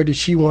 but nor did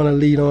she want to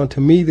lead on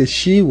to me that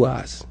she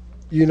was.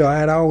 I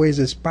had always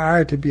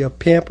aspired to be a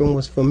pimp and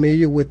was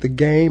familiar with the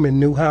game and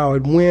knew how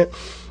it went.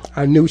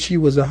 I knew she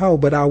was a hoe,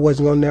 but I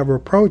wasn't going to never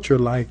approach her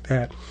like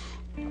that.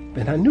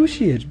 And I knew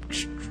she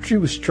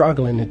was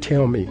struggling to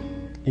tell me,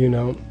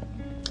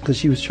 because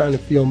she was trying to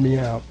feel me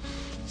out.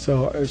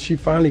 So she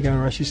finally got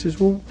around. She says,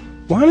 well,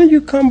 why don't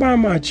you come by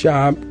my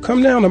job?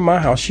 Come down to my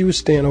house. She was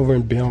staying over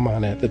in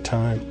Belmont at the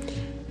time.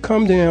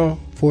 Come down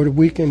for the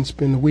weekend,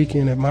 spend the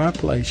weekend at my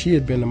place. She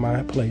had been to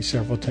my place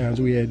several times.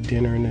 We had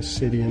dinner in the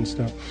city and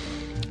stuff.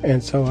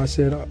 And so I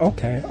said,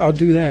 okay, I'll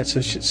do that.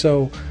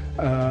 So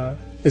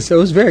it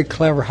was very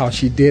clever how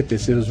she did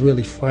this. It was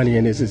really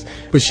funny,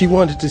 but she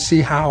wanted to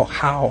see how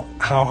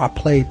I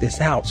played this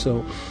out.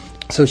 So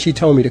she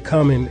told me to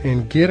come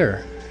and get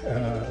her.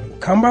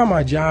 Come by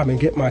my job and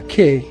get my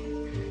key,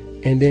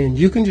 and then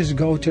you can just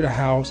go to the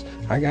house.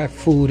 I got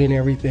food and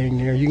everything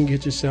there. You can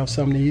get yourself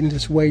something to eat and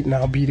just wait, and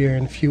I'll be there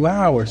in a few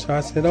hours. So I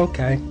said,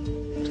 okay,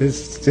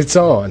 it's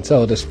on,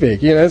 so to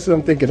speak. So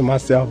I'm thinking to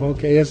myself,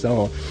 okay, it's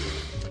on.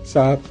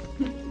 So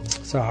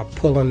I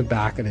pull on the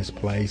back of this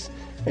place.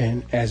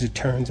 And as it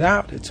turns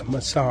out, it's a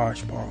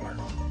massage parlor,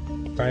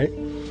 right?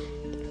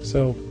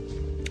 So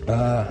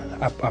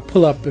I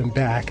pull up and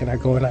back, and I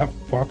go and I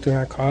walk to her.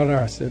 I call her.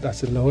 I said,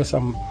 Lois,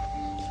 I'm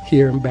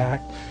here and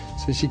back.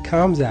 So she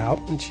comes out,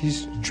 and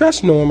she's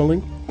dressed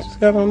normally. She's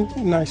got on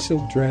a nice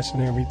silk dress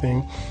and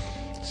everything.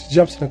 She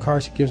jumps in the car.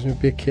 She gives me a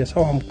big kiss.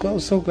 Oh, I'm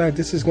so glad.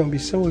 This is going to be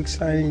so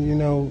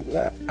exciting.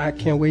 I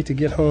can't wait to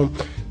get home.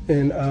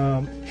 And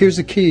here's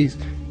the keys.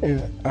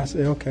 And I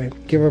said, okay,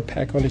 give her a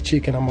peck on the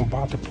cheek, and I'm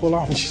about to pull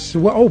off. And she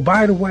said, well, oh,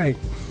 by the way,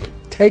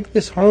 take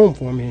this home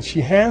for me. And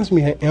she hands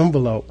me an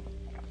envelope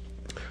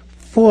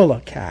full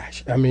of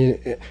cash. I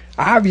mean,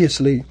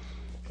 obviously,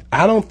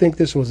 I don't think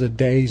this was a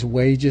day's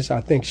wages.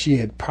 I think she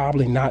had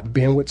probably not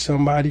been with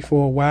somebody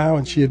for a while,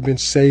 and she had been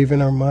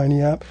saving her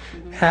money up,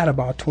 had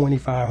about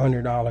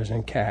 $2,500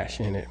 in cash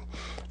in it.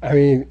 I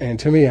mean, and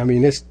to me,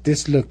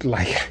 this looked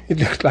like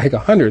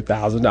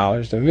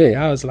 $100,000 to me.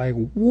 I was like,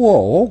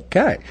 whoa,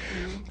 okay.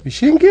 But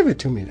she didn't give it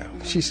to me though.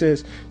 She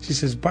says,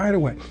 by the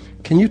way,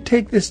 can you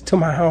take this to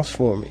my house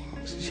for me?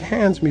 She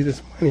hands me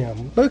this money.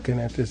 I'm looking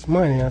at this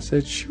money. I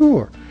said,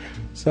 sure.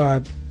 So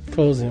I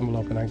close the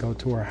envelope and I go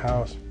to her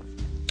house.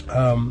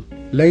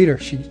 Later,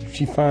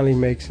 she finally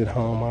makes it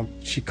home.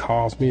 She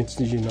calls me. It's,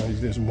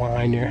 there's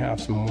wine there. Have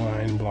some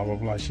wine. Blah blah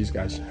blah. She's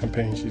got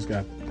champagne. She's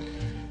got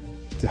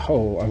the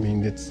whole.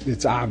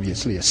 It's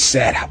obviously a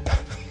setup.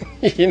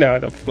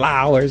 The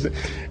flowers.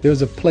 There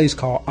was a place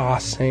called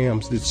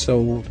Sam's that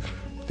sold.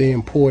 They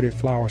imported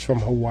flowers from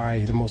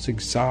Hawaii, the most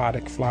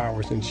exotic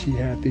flowers, and she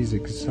had these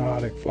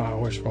exotic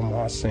flowers from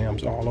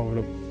Sam's all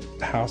over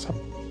the house.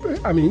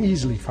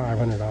 Easily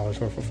 $500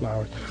 worth of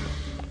flowers.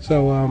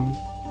 So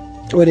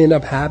what ended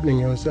up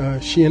happening was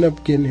she ended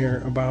up getting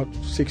here about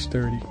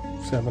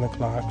 6:30, 7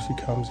 o'clock. She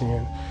comes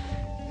in,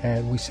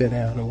 and we sit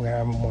down and we're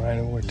having wine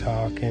and we're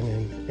talking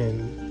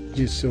and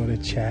just sort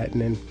of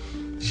chatting. And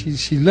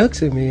she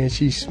looks at me and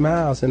she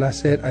smiles. And I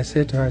said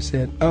to her,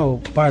 oh,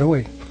 by the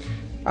way,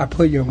 I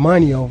put your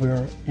money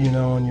over,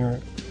 on your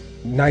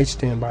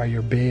nightstand by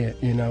your bed,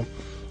 And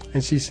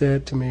she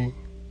said to me,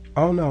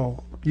 oh,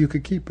 no, you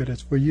could keep it.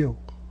 It's for you.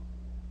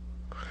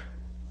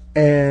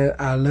 And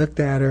I looked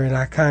at her and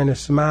I kind of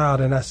smiled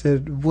and I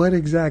said, what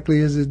exactly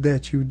is it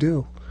that you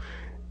do?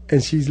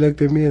 And she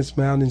looked at me and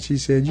smiled and she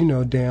said, you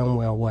know damn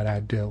well what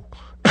I do.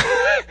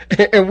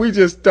 And we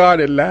just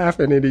started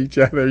laughing at each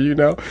other,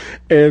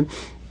 And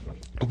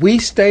we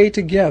stayed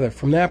together.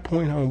 From that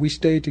point on, we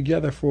stayed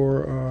together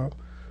for...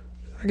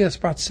 I guess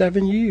about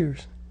 7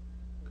 years.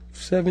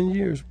 7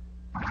 years.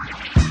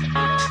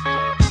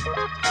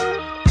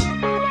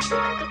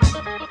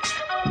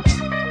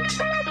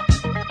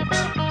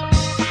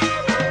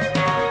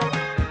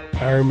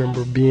 I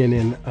remember being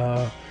in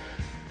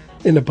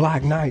the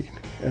Black Knight,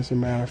 as a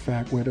matter of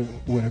fact, with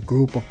a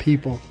group of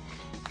people,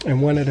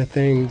 and one of the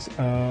things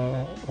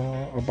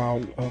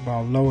about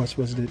Lois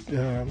was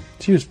that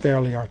she was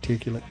fairly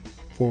articulate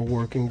for a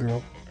working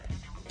girl.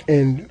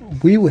 And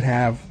we would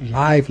have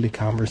lively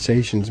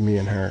conversations, me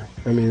and her.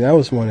 That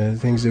was one of the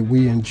things that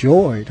we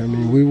enjoyed.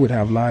 We would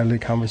have lively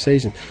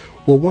conversations.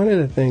 Well, one of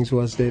the things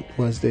was that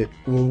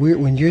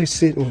when you're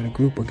sitting with a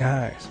group of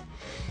guys,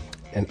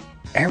 and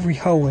every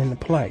hoe in the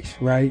place,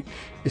 right,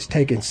 is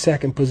taking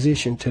second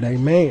position to their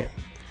man.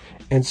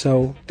 And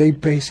so they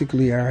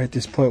basically are at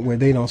this point where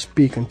they don't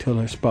speak until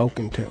they're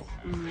spoken to.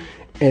 Mm-hmm.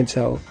 And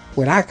so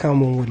when I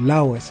come in with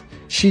Lois,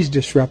 she's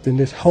disrupting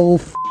this whole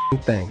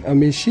thing. I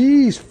mean,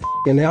 she's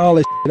all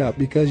this up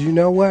because you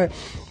know what?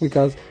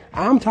 Because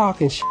I'm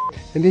talking shit,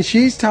 and then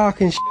she's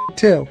talking shit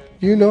too.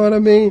 You know what I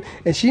mean?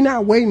 And she's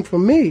not waiting for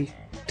me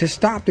to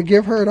stop to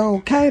give her the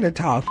okay to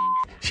talk.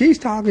 She's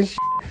talking shit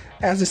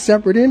as a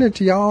separate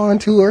entity all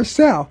unto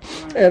herself.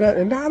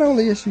 And not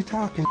only is she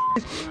talking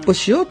shit, but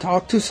she'll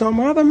talk to some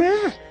other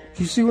man.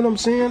 You see what I'm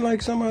saying?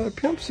 Like some other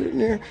pimp sitting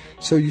there.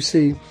 So you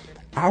see,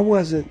 I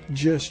wasn't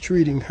just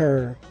treating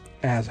her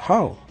as a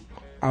hoe.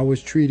 I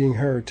was treating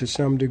her to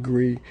some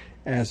degree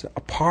as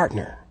a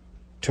partner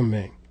to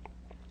me.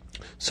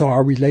 So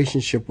our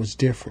relationship was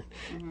different.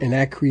 And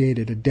that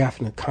created a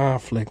definite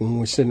conflict when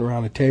we're sitting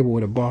around a table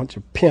with a bunch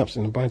of pimps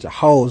and a bunch of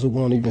hoes who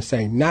won't even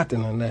say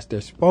nothing unless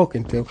they're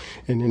spoken to.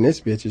 And then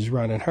this bitch is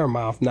running her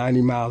mouth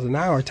 90 miles an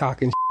hour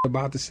talking shit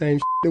about the same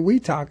shit that we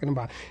talking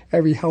about.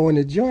 Every hoe in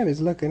the joint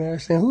is looking at her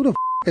saying, who the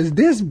is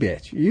this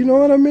bitch? You know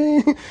what I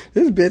mean?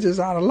 This bitch is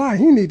out of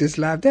line. You need to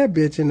slap that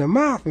bitch in the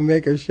mouth and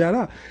make her shut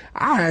up.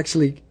 I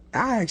actually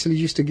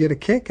used to get a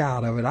kick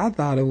out of it. I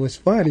thought it was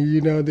funny,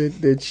 you know,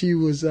 that she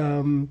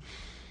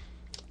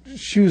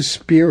was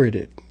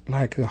spirited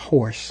like a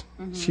horse.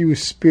 Mm-hmm. She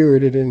was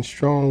spirited and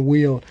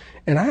strong-willed,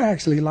 and I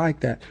actually liked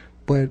that.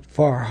 But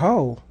for a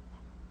hoe,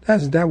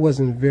 that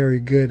wasn't a very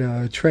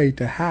good trait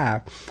to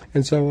have.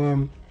 And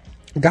so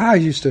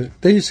guys used to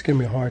give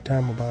me a hard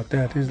time about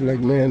that. He's like,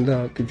 man,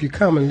 look, if you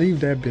come and leave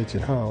that bitch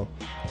at home,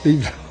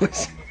 leave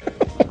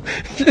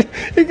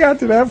it got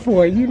to that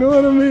point, you know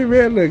what I mean,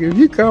 man? Look, if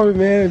you come,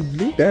 man,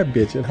 leave that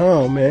bitch at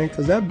home, man,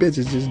 because that bitch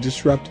is just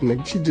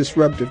disrupting. She's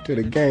disruptive to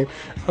the game.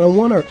 I don't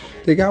want her.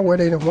 They got where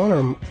they don't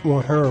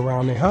want her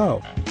around their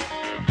hoe.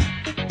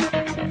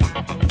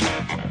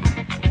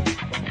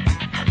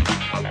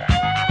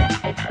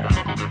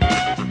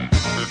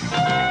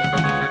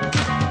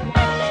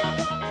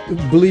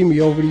 Believe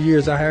me, over the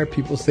years, I heard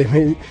people say,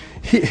 man,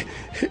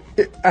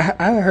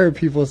 I heard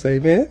people say,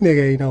 man, that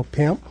nigga ain't no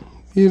pimp.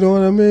 You know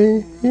what I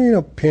mean? He ain't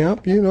a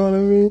pimp, you know what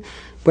I mean?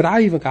 But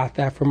I even got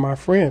that from my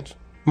friends,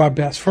 my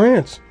best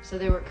friends. So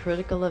they were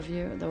critical of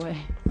you the way?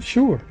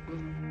 Sure.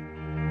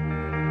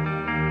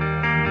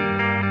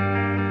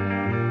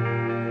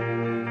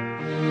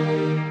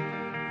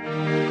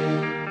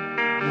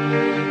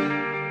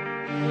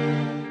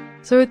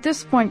 So at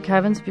this point,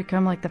 Kevin's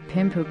become like the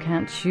pimp who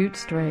can't shoot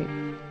straight.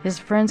 His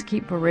friends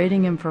keep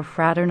berating him for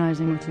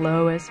fraternizing with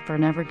Lois, for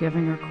never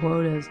giving her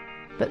quotas.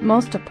 But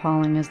most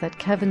appalling is that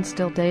Kevin's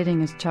still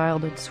dating his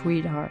childhood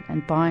sweetheart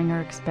and buying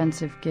her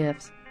expensive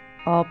gifts,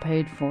 all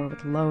paid for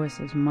with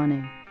Lois's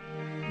money.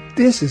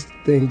 This is the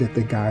thing that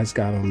the guys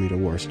got on me the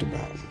worst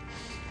about.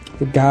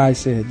 The guy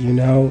said, you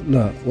know,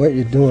 look, what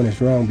you're doing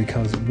is wrong,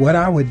 because what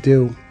I would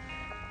do,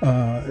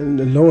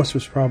 and Lois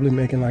was probably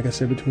making, like I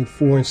said, between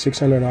 $400 and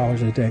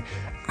 $600 a day.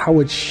 I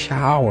would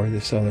shower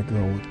this other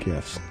girl with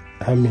gifts.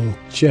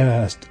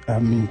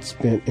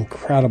 Spent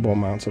incredible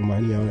amounts of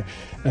money on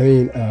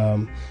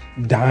her.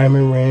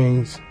 Diamond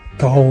rings,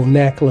 gold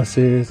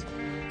necklaces.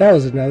 That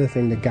was another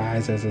thing the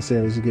guys, as I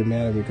said, was to get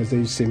mad at me, because they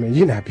used to say, man,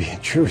 you're not being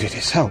true to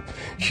this hoe.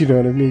 You know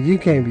what I mean? You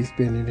can't be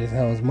spending this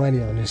hoe's money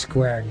on this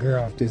square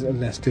girl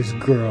unless this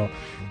girl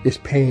is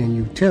paying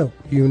you too.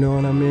 You know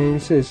what I mean?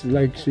 It's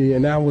like, see,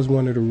 and that was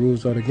one of the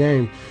rules of the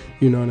game.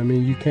 You know what I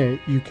mean? You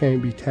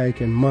can't be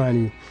taking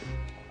money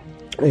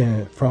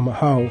from a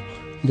hoe,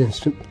 then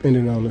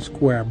spending on a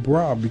square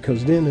bra,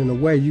 because then in a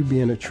way you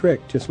being a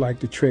trick, just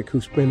like the trick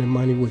who's spending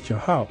money with your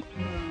hoe.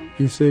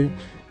 You see?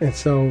 And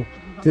so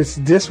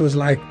this was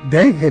like,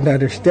 they couldn't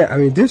understand. I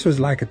mean, this was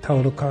like a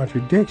total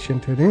contradiction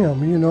to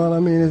them. You know what I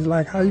mean? It's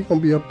like, how you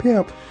gonna be a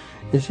pimp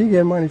and she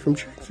get money from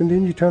tricks, and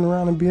then you turn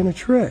around and being a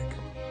trick?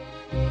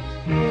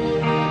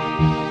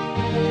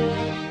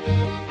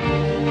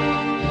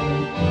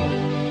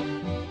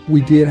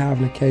 We did have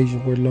an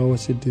occasion where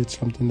Lois had did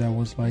something that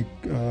was like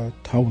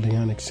totally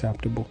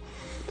unacceptable,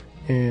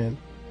 and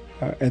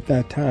at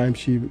that time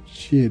she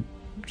had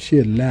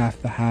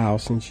left the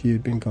house, and she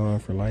had been gone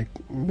for like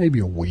maybe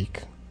a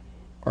week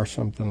or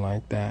something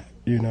like that.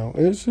 You know,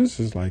 this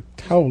is like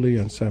totally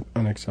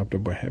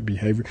unacceptable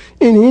behavior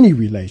in any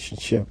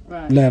relationship,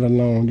 right, let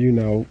alone, you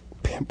know,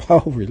 pimp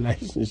hoe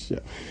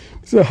relationship.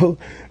 So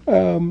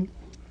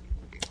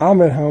I'm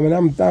at home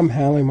and I'm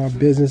handling my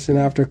business, and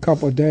after a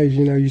couple of days,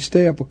 you know, you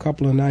stay up a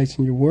couple of nights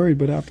and you're worried,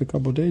 but after a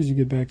couple of days you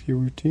get back to your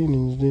routine,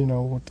 and you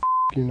know what the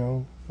you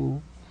know,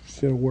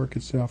 it'll work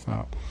itself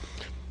out.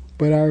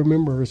 But I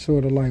remember her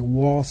sort of like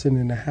waltzing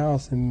in the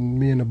house, and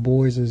me and the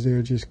boys is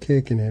there just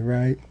kicking it,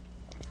 right?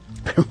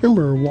 I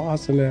remember her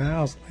waltzing in the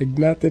house like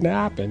nothing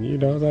happened, you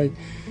know, like,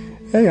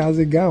 hey, how's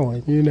it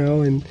going, you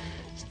know? And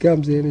she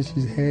comes in and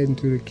she's heading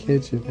to the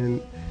kitchen,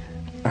 and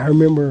I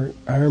remember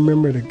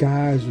the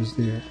guys was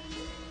there.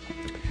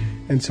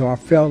 And so I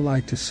felt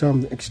like to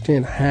some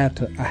extent I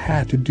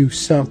had to do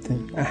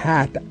something. I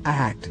had to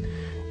act,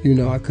 You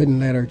know, I couldn't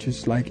let her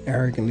just like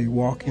arrogantly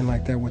walk in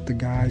like that with the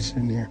guys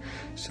in there.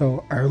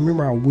 So I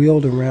remember I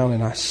wheeled around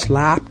and I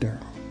slapped her.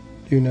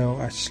 You know,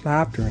 I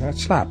slapped her, and I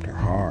slapped her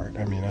hard.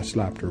 I mean, I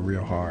slapped her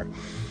real hard.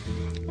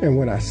 And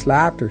when I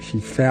slapped her,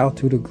 she fell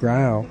to the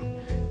ground.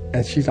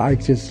 And she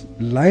like just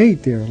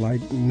laid there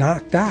like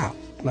knocked out.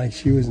 Like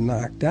she was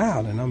knocked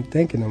out. And I'm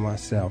thinking to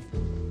myself,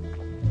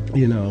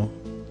 you know,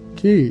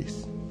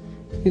 geez,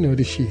 you know,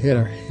 did she hit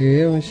her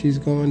head when she's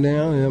going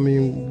down? And I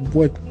mean,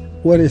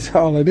 what is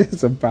all of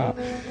this about?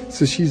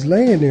 So she's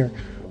laying there.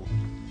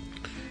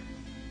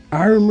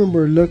 I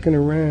remember looking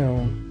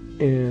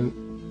around, and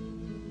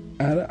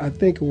I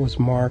think it was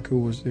Mark who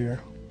was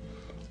there.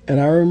 And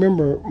I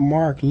remember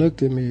Mark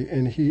looked at me,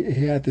 and he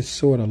had this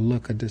sort of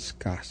look of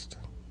disgust.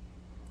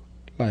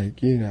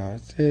 Like, you know,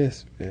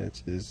 this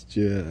bitch is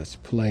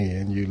just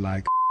playing you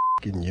like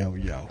a f***ing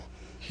yo-yo,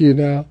 you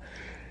know?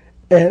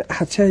 And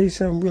I'll tell you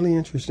something really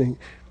interesting.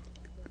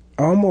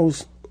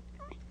 Almost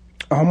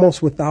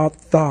without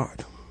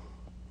thought,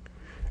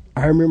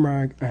 I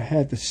remember I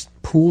had this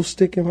pool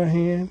stick in my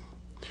hand,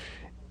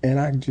 and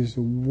I just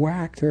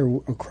whacked her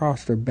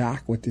across her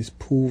back with this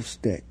pool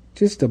stick,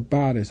 just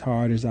about as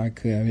hard as I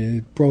could. I mean,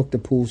 it broke the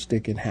pool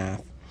stick in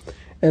half.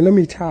 And let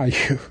me tell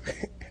you,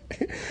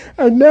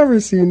 I've never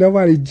seen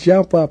nobody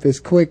jump up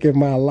as quick in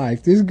my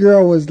life. This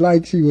girl was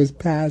like she was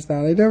passed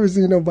out. I never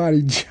seen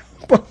nobody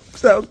jump up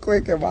so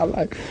quick in my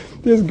life.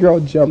 This girl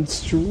jumped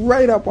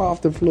straight up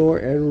off the floor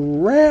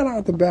and ran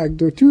out the back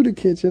door, to the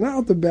kitchen,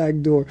 out the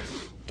back door.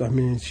 I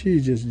mean, she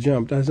just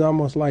jumped. It's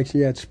almost like she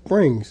had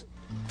springs.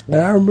 And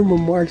I remember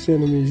Mark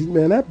saying to me,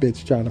 man, that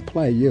bitch trying to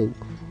play you.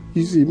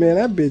 You see, man,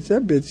 that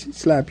bitch, she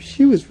slapped you.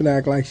 She was finna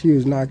act like she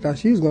was knocked out.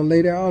 She was going to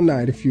lay there all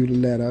night if you'd have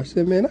let her. I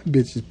said, man, that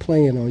bitch is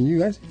playing on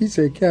you. He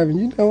said, Kevin,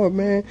 you know what,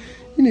 man?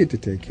 You need to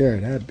take care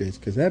of that bitch,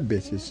 because that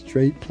bitch is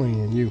straight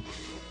playing you.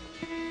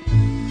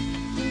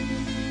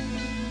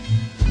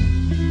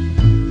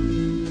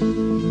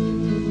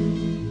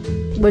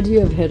 Would you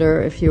have hit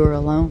her if you were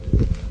alone?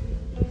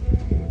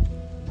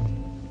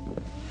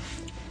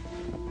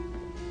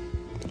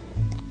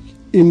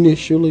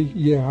 Initially,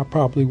 yeah, I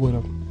probably would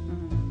have.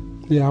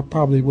 Yeah, I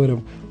probably would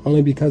have.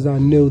 Only because I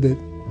knew that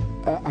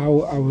I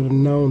would have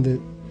known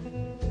that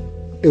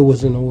it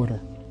was in order.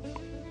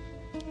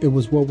 It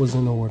was what was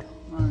in order.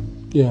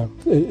 Yeah,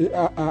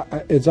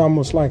 it's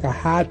almost like I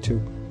had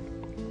to.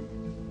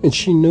 And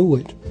she knew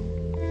it.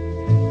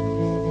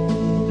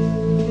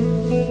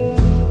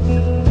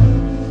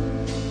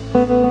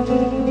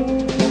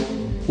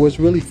 What's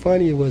really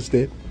funny was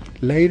that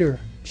later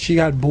she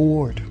got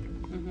bored.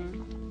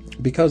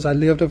 Because I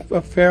lived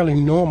a fairly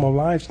normal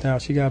lifestyle,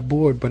 she got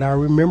bored. But I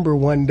remember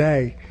one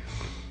day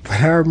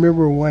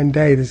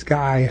this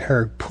guy and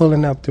her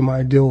pulling up to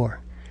my door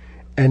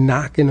and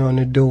knocking on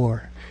the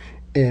door.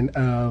 And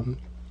I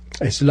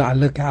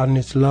look out and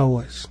it's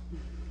Lois.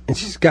 And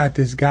she's got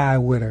this guy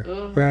with her,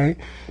 right?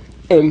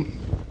 And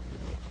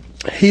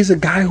he's a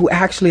guy who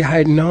actually I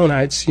had known,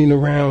 I'd seen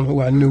around,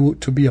 who I knew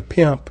to be a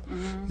pimp,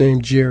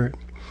 named Jared.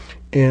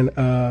 And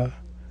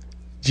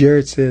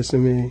Jared says to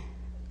me,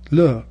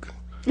 look,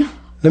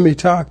 let me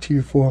talk to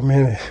you for a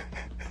minute.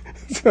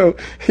 So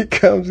he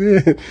comes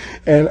in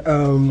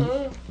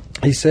and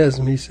he says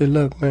to me, he said,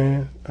 look,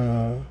 man,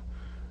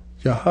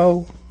 your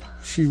hoe,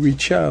 she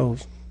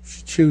re-chose.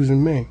 She's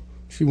choosing me.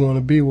 She want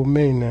to be with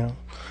me now.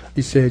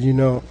 He said, you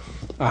know,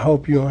 I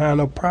hope you don't have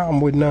no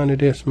problem with none of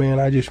this, man.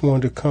 I just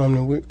wanted to come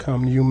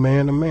to you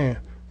man to man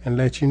and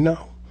let you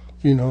know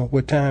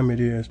what time it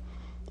is.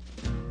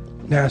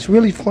 Now, it's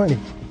really funny.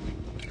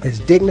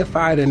 As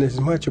dignified and as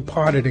much a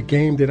part of the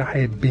game that I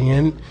had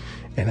been,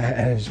 and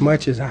as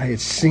much as I had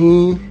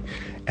seen,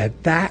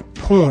 at that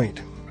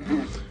point,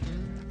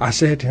 I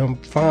said to him,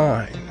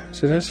 fine. I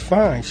said, that's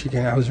fine.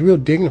 I was real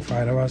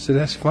dignified. I said,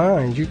 that's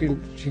fine. You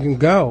can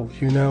go,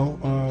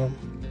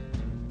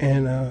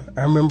 And I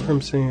remember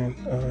him saying,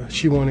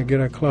 she want to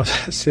get her clothes.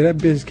 I said, that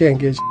bitch can't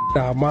get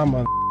out of my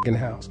motherfucking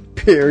house,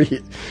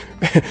 period.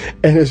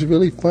 And it's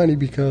really funny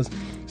because,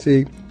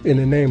 see, in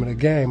the name of the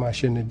game, I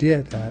shouldn't have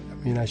did that. I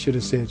mean, I should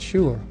have said,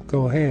 sure,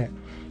 go ahead.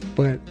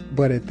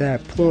 But at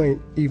that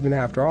point, even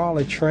after all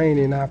the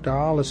training, after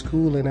all the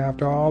schooling,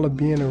 after all the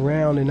being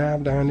around, and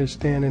after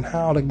understanding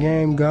how the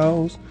game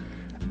goes,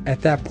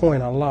 at that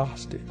point I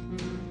lost it,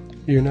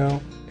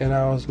 And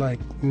I was like,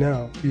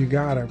 no, you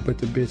got her, but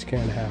the bitch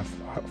can't have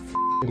a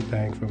f***ing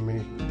thing for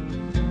me.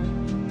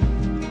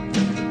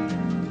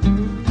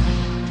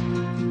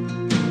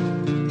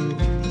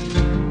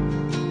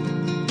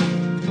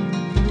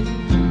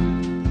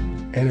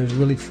 And it was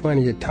really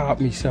funny. It taught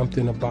me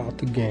something about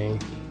the game.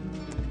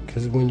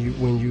 Because when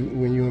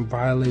you're in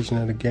violation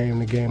of the game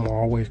will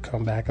always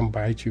come back and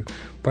bite you.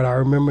 But I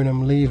remember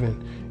them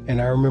leaving, and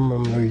I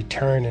remember them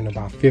returning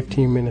about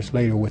 15 minutes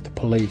later with the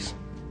police.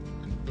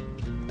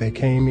 They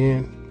came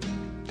in,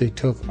 they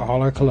took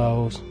all her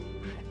clothes,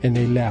 and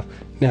they left.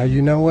 Now,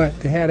 you know what?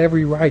 They had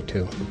every right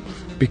to,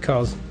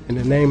 because in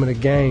the name of the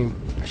game,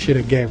 I should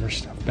have gave her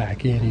stuff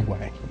back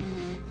anyway.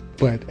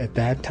 But at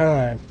that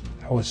time,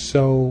 I was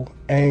so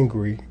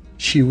angry.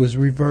 she was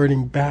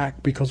reverting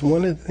back, because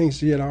one of the things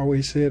she had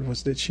always said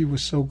was that she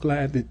was so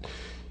glad that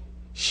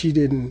she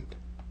didn't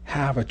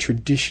have a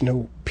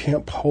traditional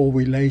pimp whole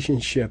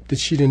relationship, that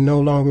she didn't no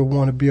longer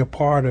want to be a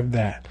part of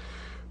that.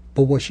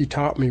 But what she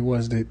taught me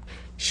was that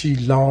she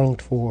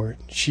longed for it.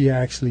 She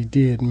actually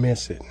did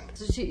miss it.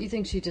 So you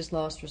think she just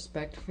lost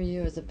respect for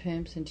you as a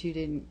pimp since you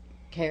didn't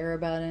care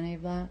about any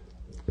of that?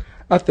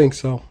 I think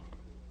so.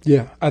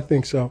 Yeah, I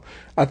think so.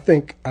 I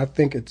think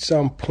at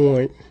some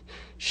point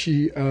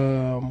she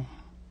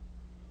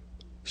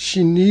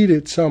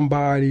needed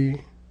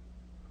somebody.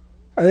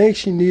 I think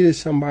she needed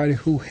somebody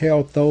who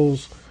held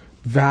those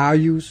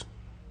values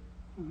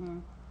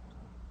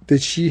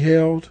that she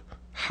held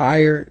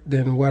higher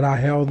than what I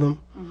held them.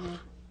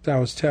 I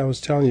was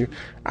telling you,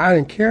 I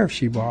didn't care if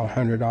she brought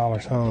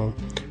 $100 home.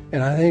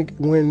 And I think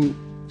when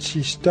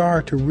she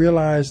started to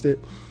realize that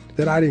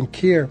I didn't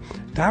care,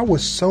 that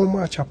was so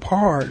much a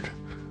part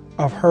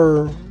of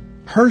her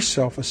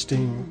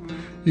self-esteem.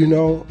 You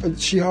know,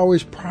 she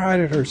always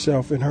prided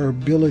herself in her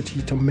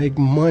ability to make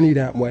money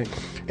that way.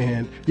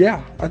 And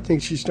yeah, I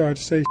think she started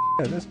to say,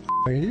 this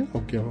he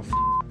don't give a f***.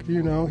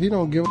 You know, he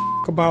don't give a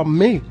f*** about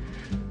me.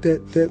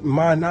 That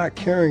my not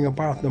caring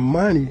about the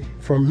money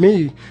for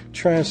me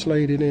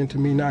translated into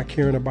me not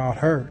caring about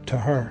her to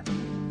her.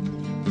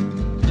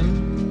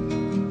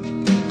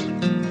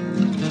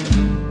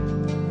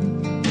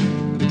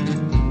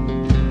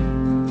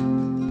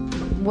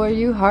 Were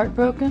you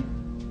heartbroken?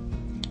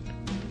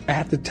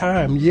 At the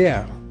time,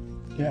 yeah,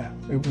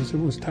 it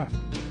was tough.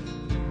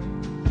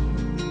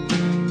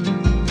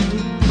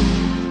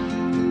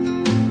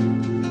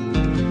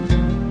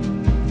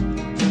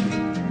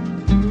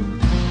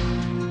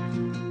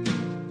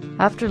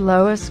 After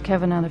Lois,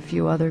 Kevin had a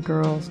few other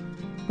girls,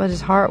 but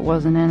his heart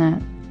wasn't in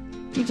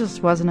it. He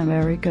just wasn't a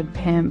very good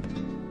pimp,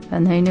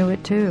 and they knew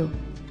it too,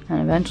 and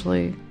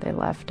eventually they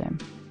left him.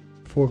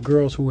 For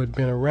girls who had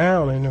been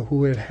around and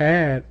who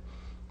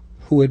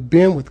had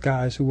been with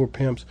guys who were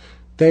pimps,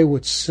 they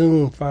would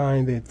soon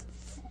find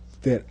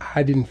that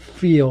I didn't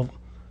feel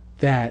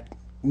that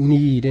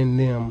need in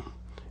them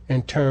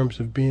in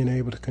terms of being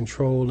able to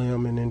control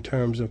them, and in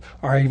terms of,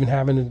 or even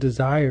having a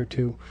desire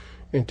to,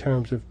 in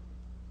terms of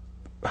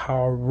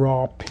how a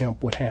raw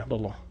pimp would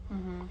handle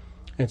them.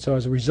 And so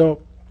as a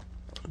result,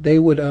 they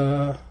would,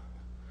 I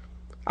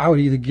would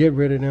either get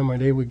rid of them or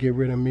they would get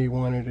rid of me,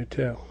 one of the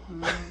two.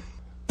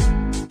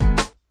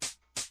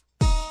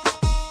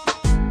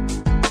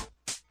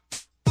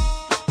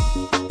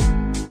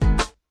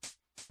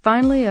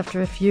 Finally,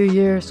 after a few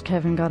years,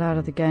 Kevin got out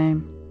of the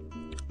game.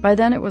 By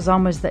then it was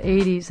almost the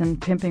 80s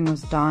and pimping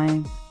was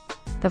dying.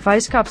 The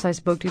vice cops I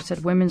spoke to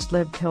said women's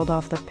lib killed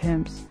off the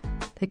pimps.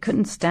 They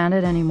couldn't stand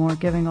it anymore,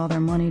 giving all their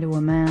money to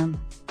a man.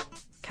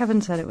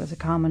 Kevin said it was a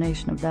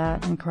combination of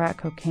that and crack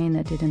cocaine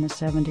that did in the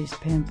 70s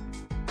pimp.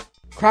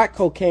 Crack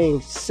cocaine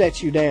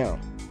sets you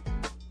down.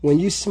 When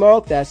you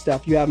smoke that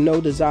stuff, you have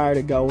no desire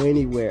to go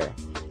anywhere.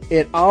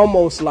 It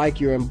almost like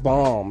you're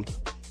embalmed,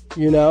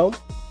 you know?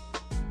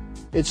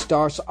 It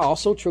starts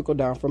also trickle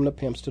down from the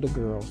pimps to the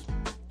girls.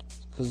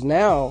 Because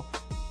now,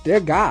 their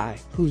guy,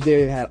 who's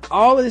there, had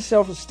all of this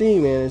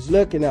self-esteem and is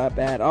looking up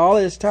at all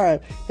this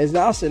time, is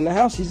now sitting in the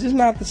house. He's just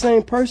not the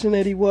same person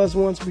that he was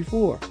once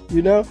before,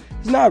 you know?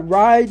 He's not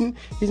riding.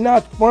 He's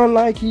not fun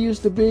like he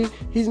used to be.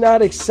 He's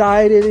not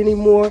excited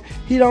anymore.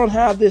 He don't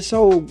have this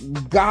whole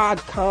God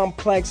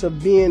complex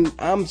of being,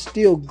 I'm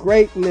still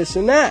great and this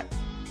and that.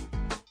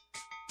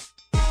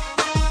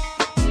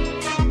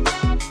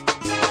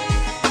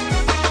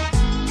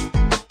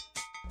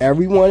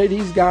 Every one of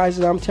these guys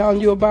that I'm telling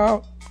you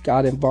about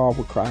got involved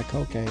with crack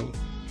cocaine.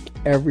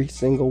 Every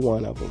single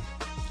one of them.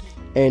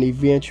 And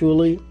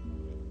eventually,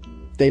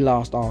 they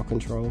lost all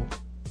control.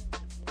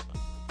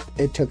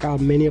 It took out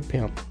many a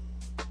pimp.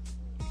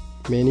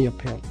 Many a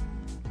pimp.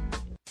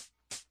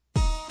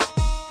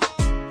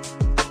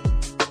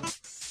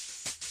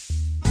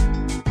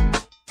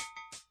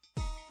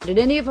 Did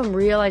any of them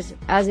realize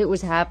as it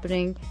was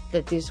happening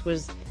that this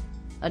was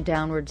a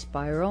downward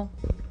spiral?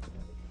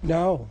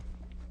 No.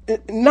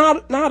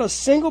 Not a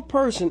single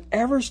person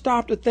ever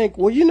stopped to think,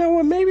 well, you know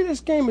what, maybe this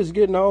game is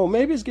getting old,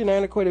 maybe it's getting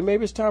antiquated,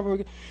 maybe it's time for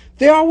me.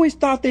 They always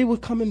thought they were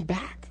coming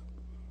back.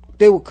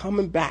 They were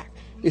coming back.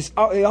 It's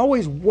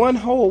always one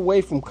hole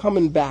away from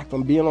coming back,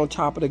 from being on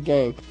top of the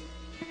game.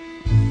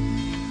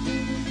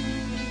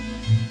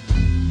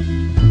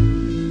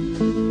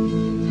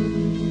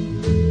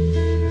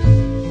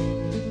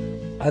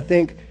 I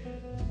think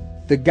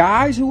the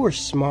guys who are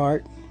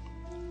smart,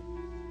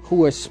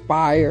 who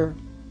aspire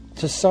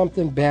to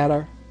something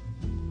better,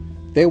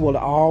 they will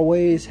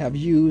always have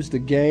used the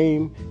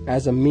game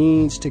as a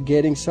means to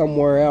getting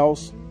somewhere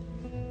else,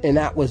 and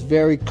that was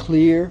very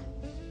clear.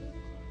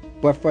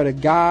 But for the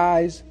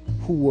guys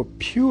who were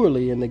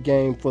purely in the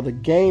game for the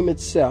game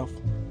itself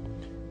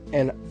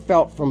and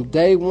felt from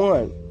day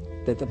one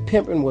that the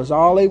pimping was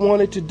all they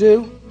wanted to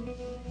do,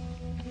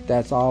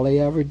 that's all they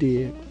ever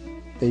did.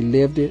 They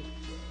lived it,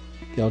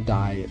 they'll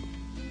die it.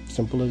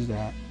 Simple as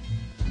that.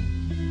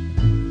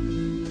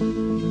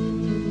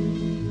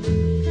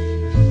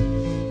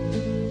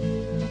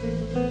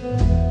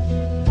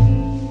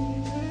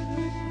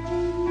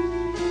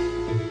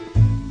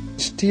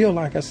 still,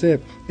 like I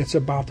said, it's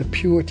about the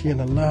purity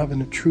and the love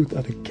and the truth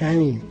of the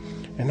game.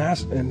 And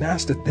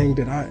that's the thing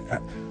that I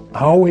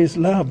always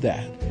loved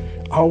that.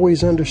 I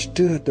always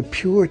understood the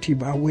purity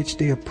by which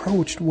they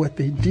approached what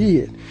they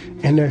did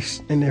and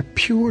their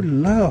pure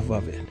love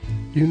of it,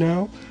 you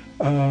know?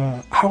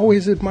 I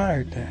always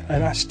admired that,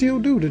 and I still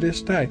do to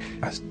this day.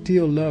 I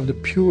still love the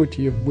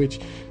purity of which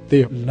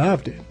they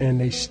loved it, and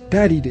they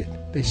studied it.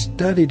 They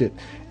studied it,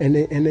 and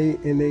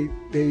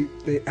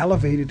they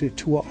elevated it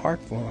to an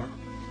art form.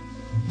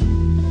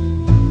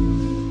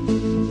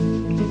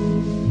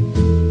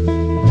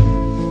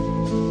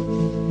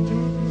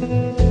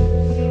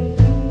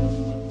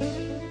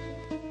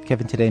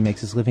 Kevin today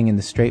makes his living in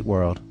the straight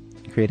world,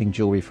 creating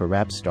jewelry for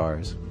rap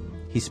stars.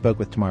 He spoke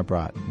with Tamar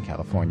Brott in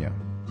California.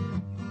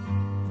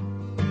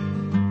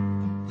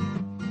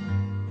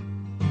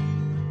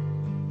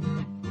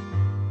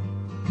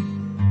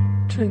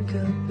 Drink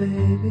up,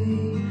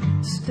 baby,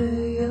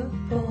 stay up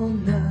all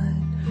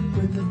night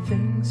with the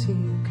things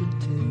you could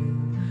do.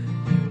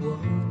 You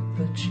won't,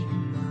 but you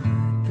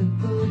might. The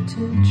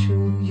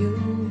potential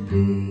you'll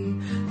be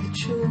that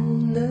you'll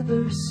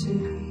never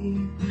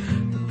see.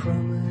 The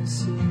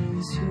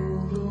promises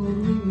you'll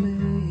only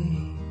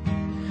make.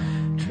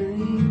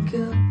 Drink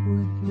up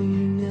with me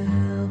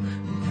now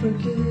and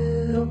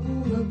forget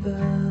all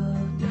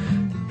about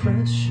the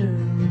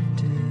pressure of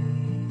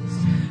days.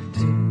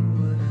 Do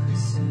what I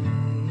say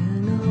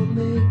and I'll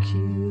make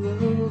you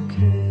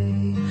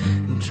okay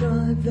and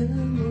drive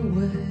them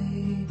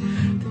away.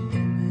 The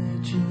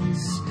images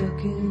stuck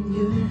in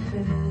your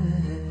head.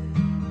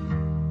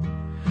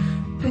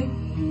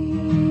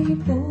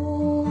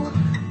 People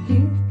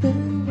you've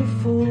been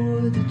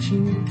before that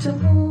you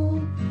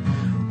don't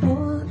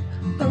want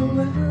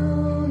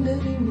around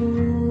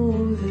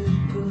anymore. They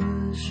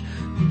push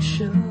and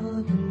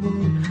shove and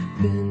won't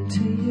bend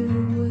to your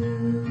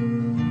will.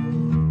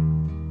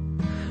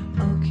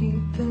 I'll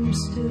keep them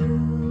still.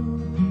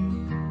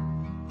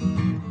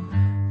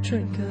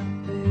 Drink up,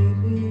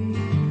 baby,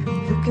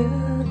 look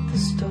at the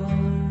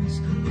stars.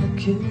 I'll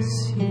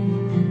kiss you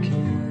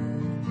again.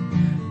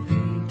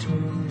 Paint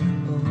on the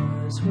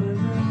bars where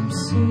I'm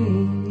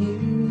seeing you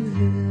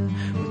there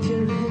with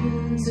your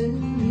hands in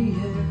the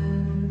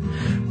air,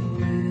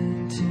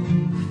 waiting to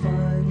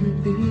finally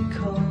be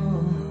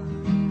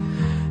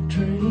caught.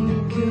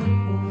 Drink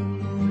up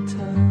one more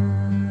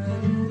time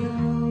and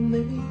I'll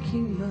make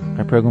you mine.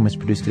 Our program was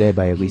produced today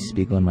by Elise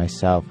Spiegel and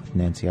myself, with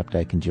Nancy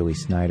Updike and Julie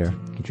Snyder.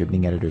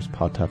 Contributing editors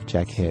Paul Tuff,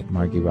 Jack Hitt,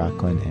 Margie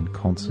Rockland, and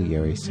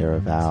consigliere Sarah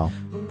Val.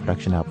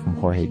 Production help from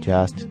Jorge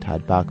Just,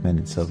 Todd Bachman,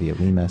 and Sylvia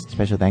Lemus.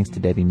 Special thanks to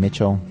Debbie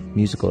Mitchell.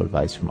 Musical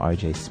advice from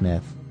R.J.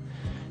 Smith.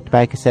 To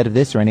buy a cassette of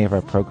this or any of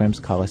our programs,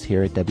 call us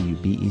here at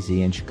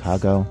WBEZ in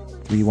Chicago,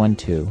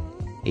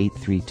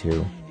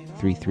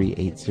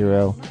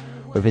 312-832-3380,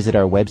 or visit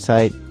our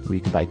website where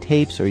you can buy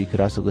tapes, or you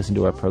could also listen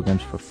to our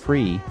programs for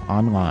free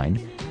online,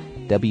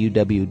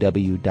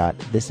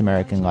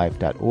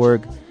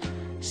 www.thisamericanlife.org.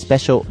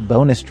 Special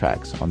bonus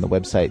tracks on the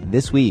website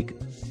this week.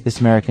 This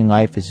American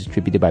Life is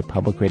distributed by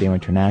Public Radio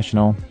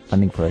International.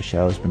 Funding for our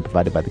show has been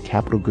provided by the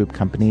Capital Group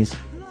companies,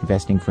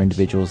 investing for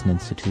individuals and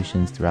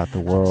institutions throughout the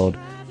world,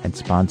 and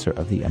sponsor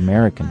of the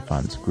American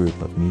Funds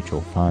group of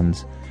mutual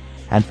funds,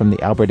 and from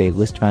the Albert A.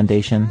 List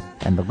Foundation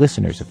and the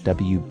listeners of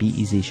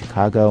WBEZ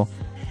Chicago.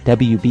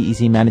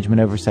 WBEZ management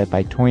oversight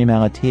by Tori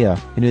Malatia,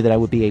 who knew that I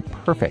would be a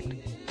perfect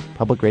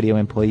public radio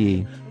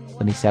employee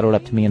when he saddled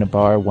up to me in a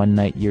bar one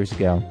night years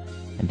ago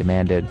and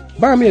demanded,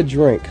 Buy me a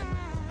drink.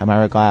 I'm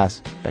Ira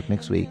Glass, back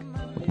next week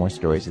with more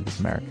stories of This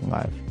American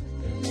Life.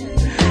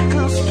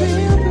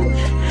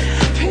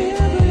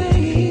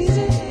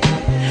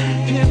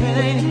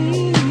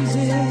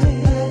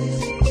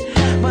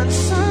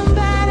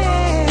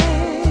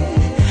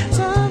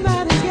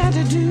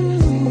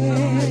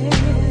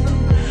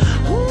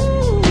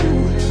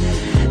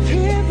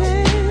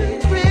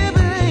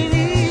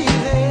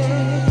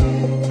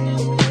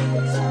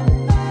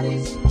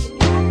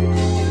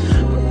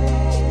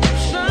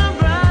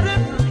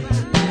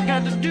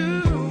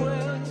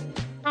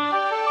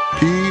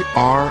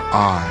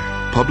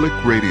 PRI, Public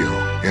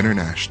Radio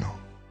International.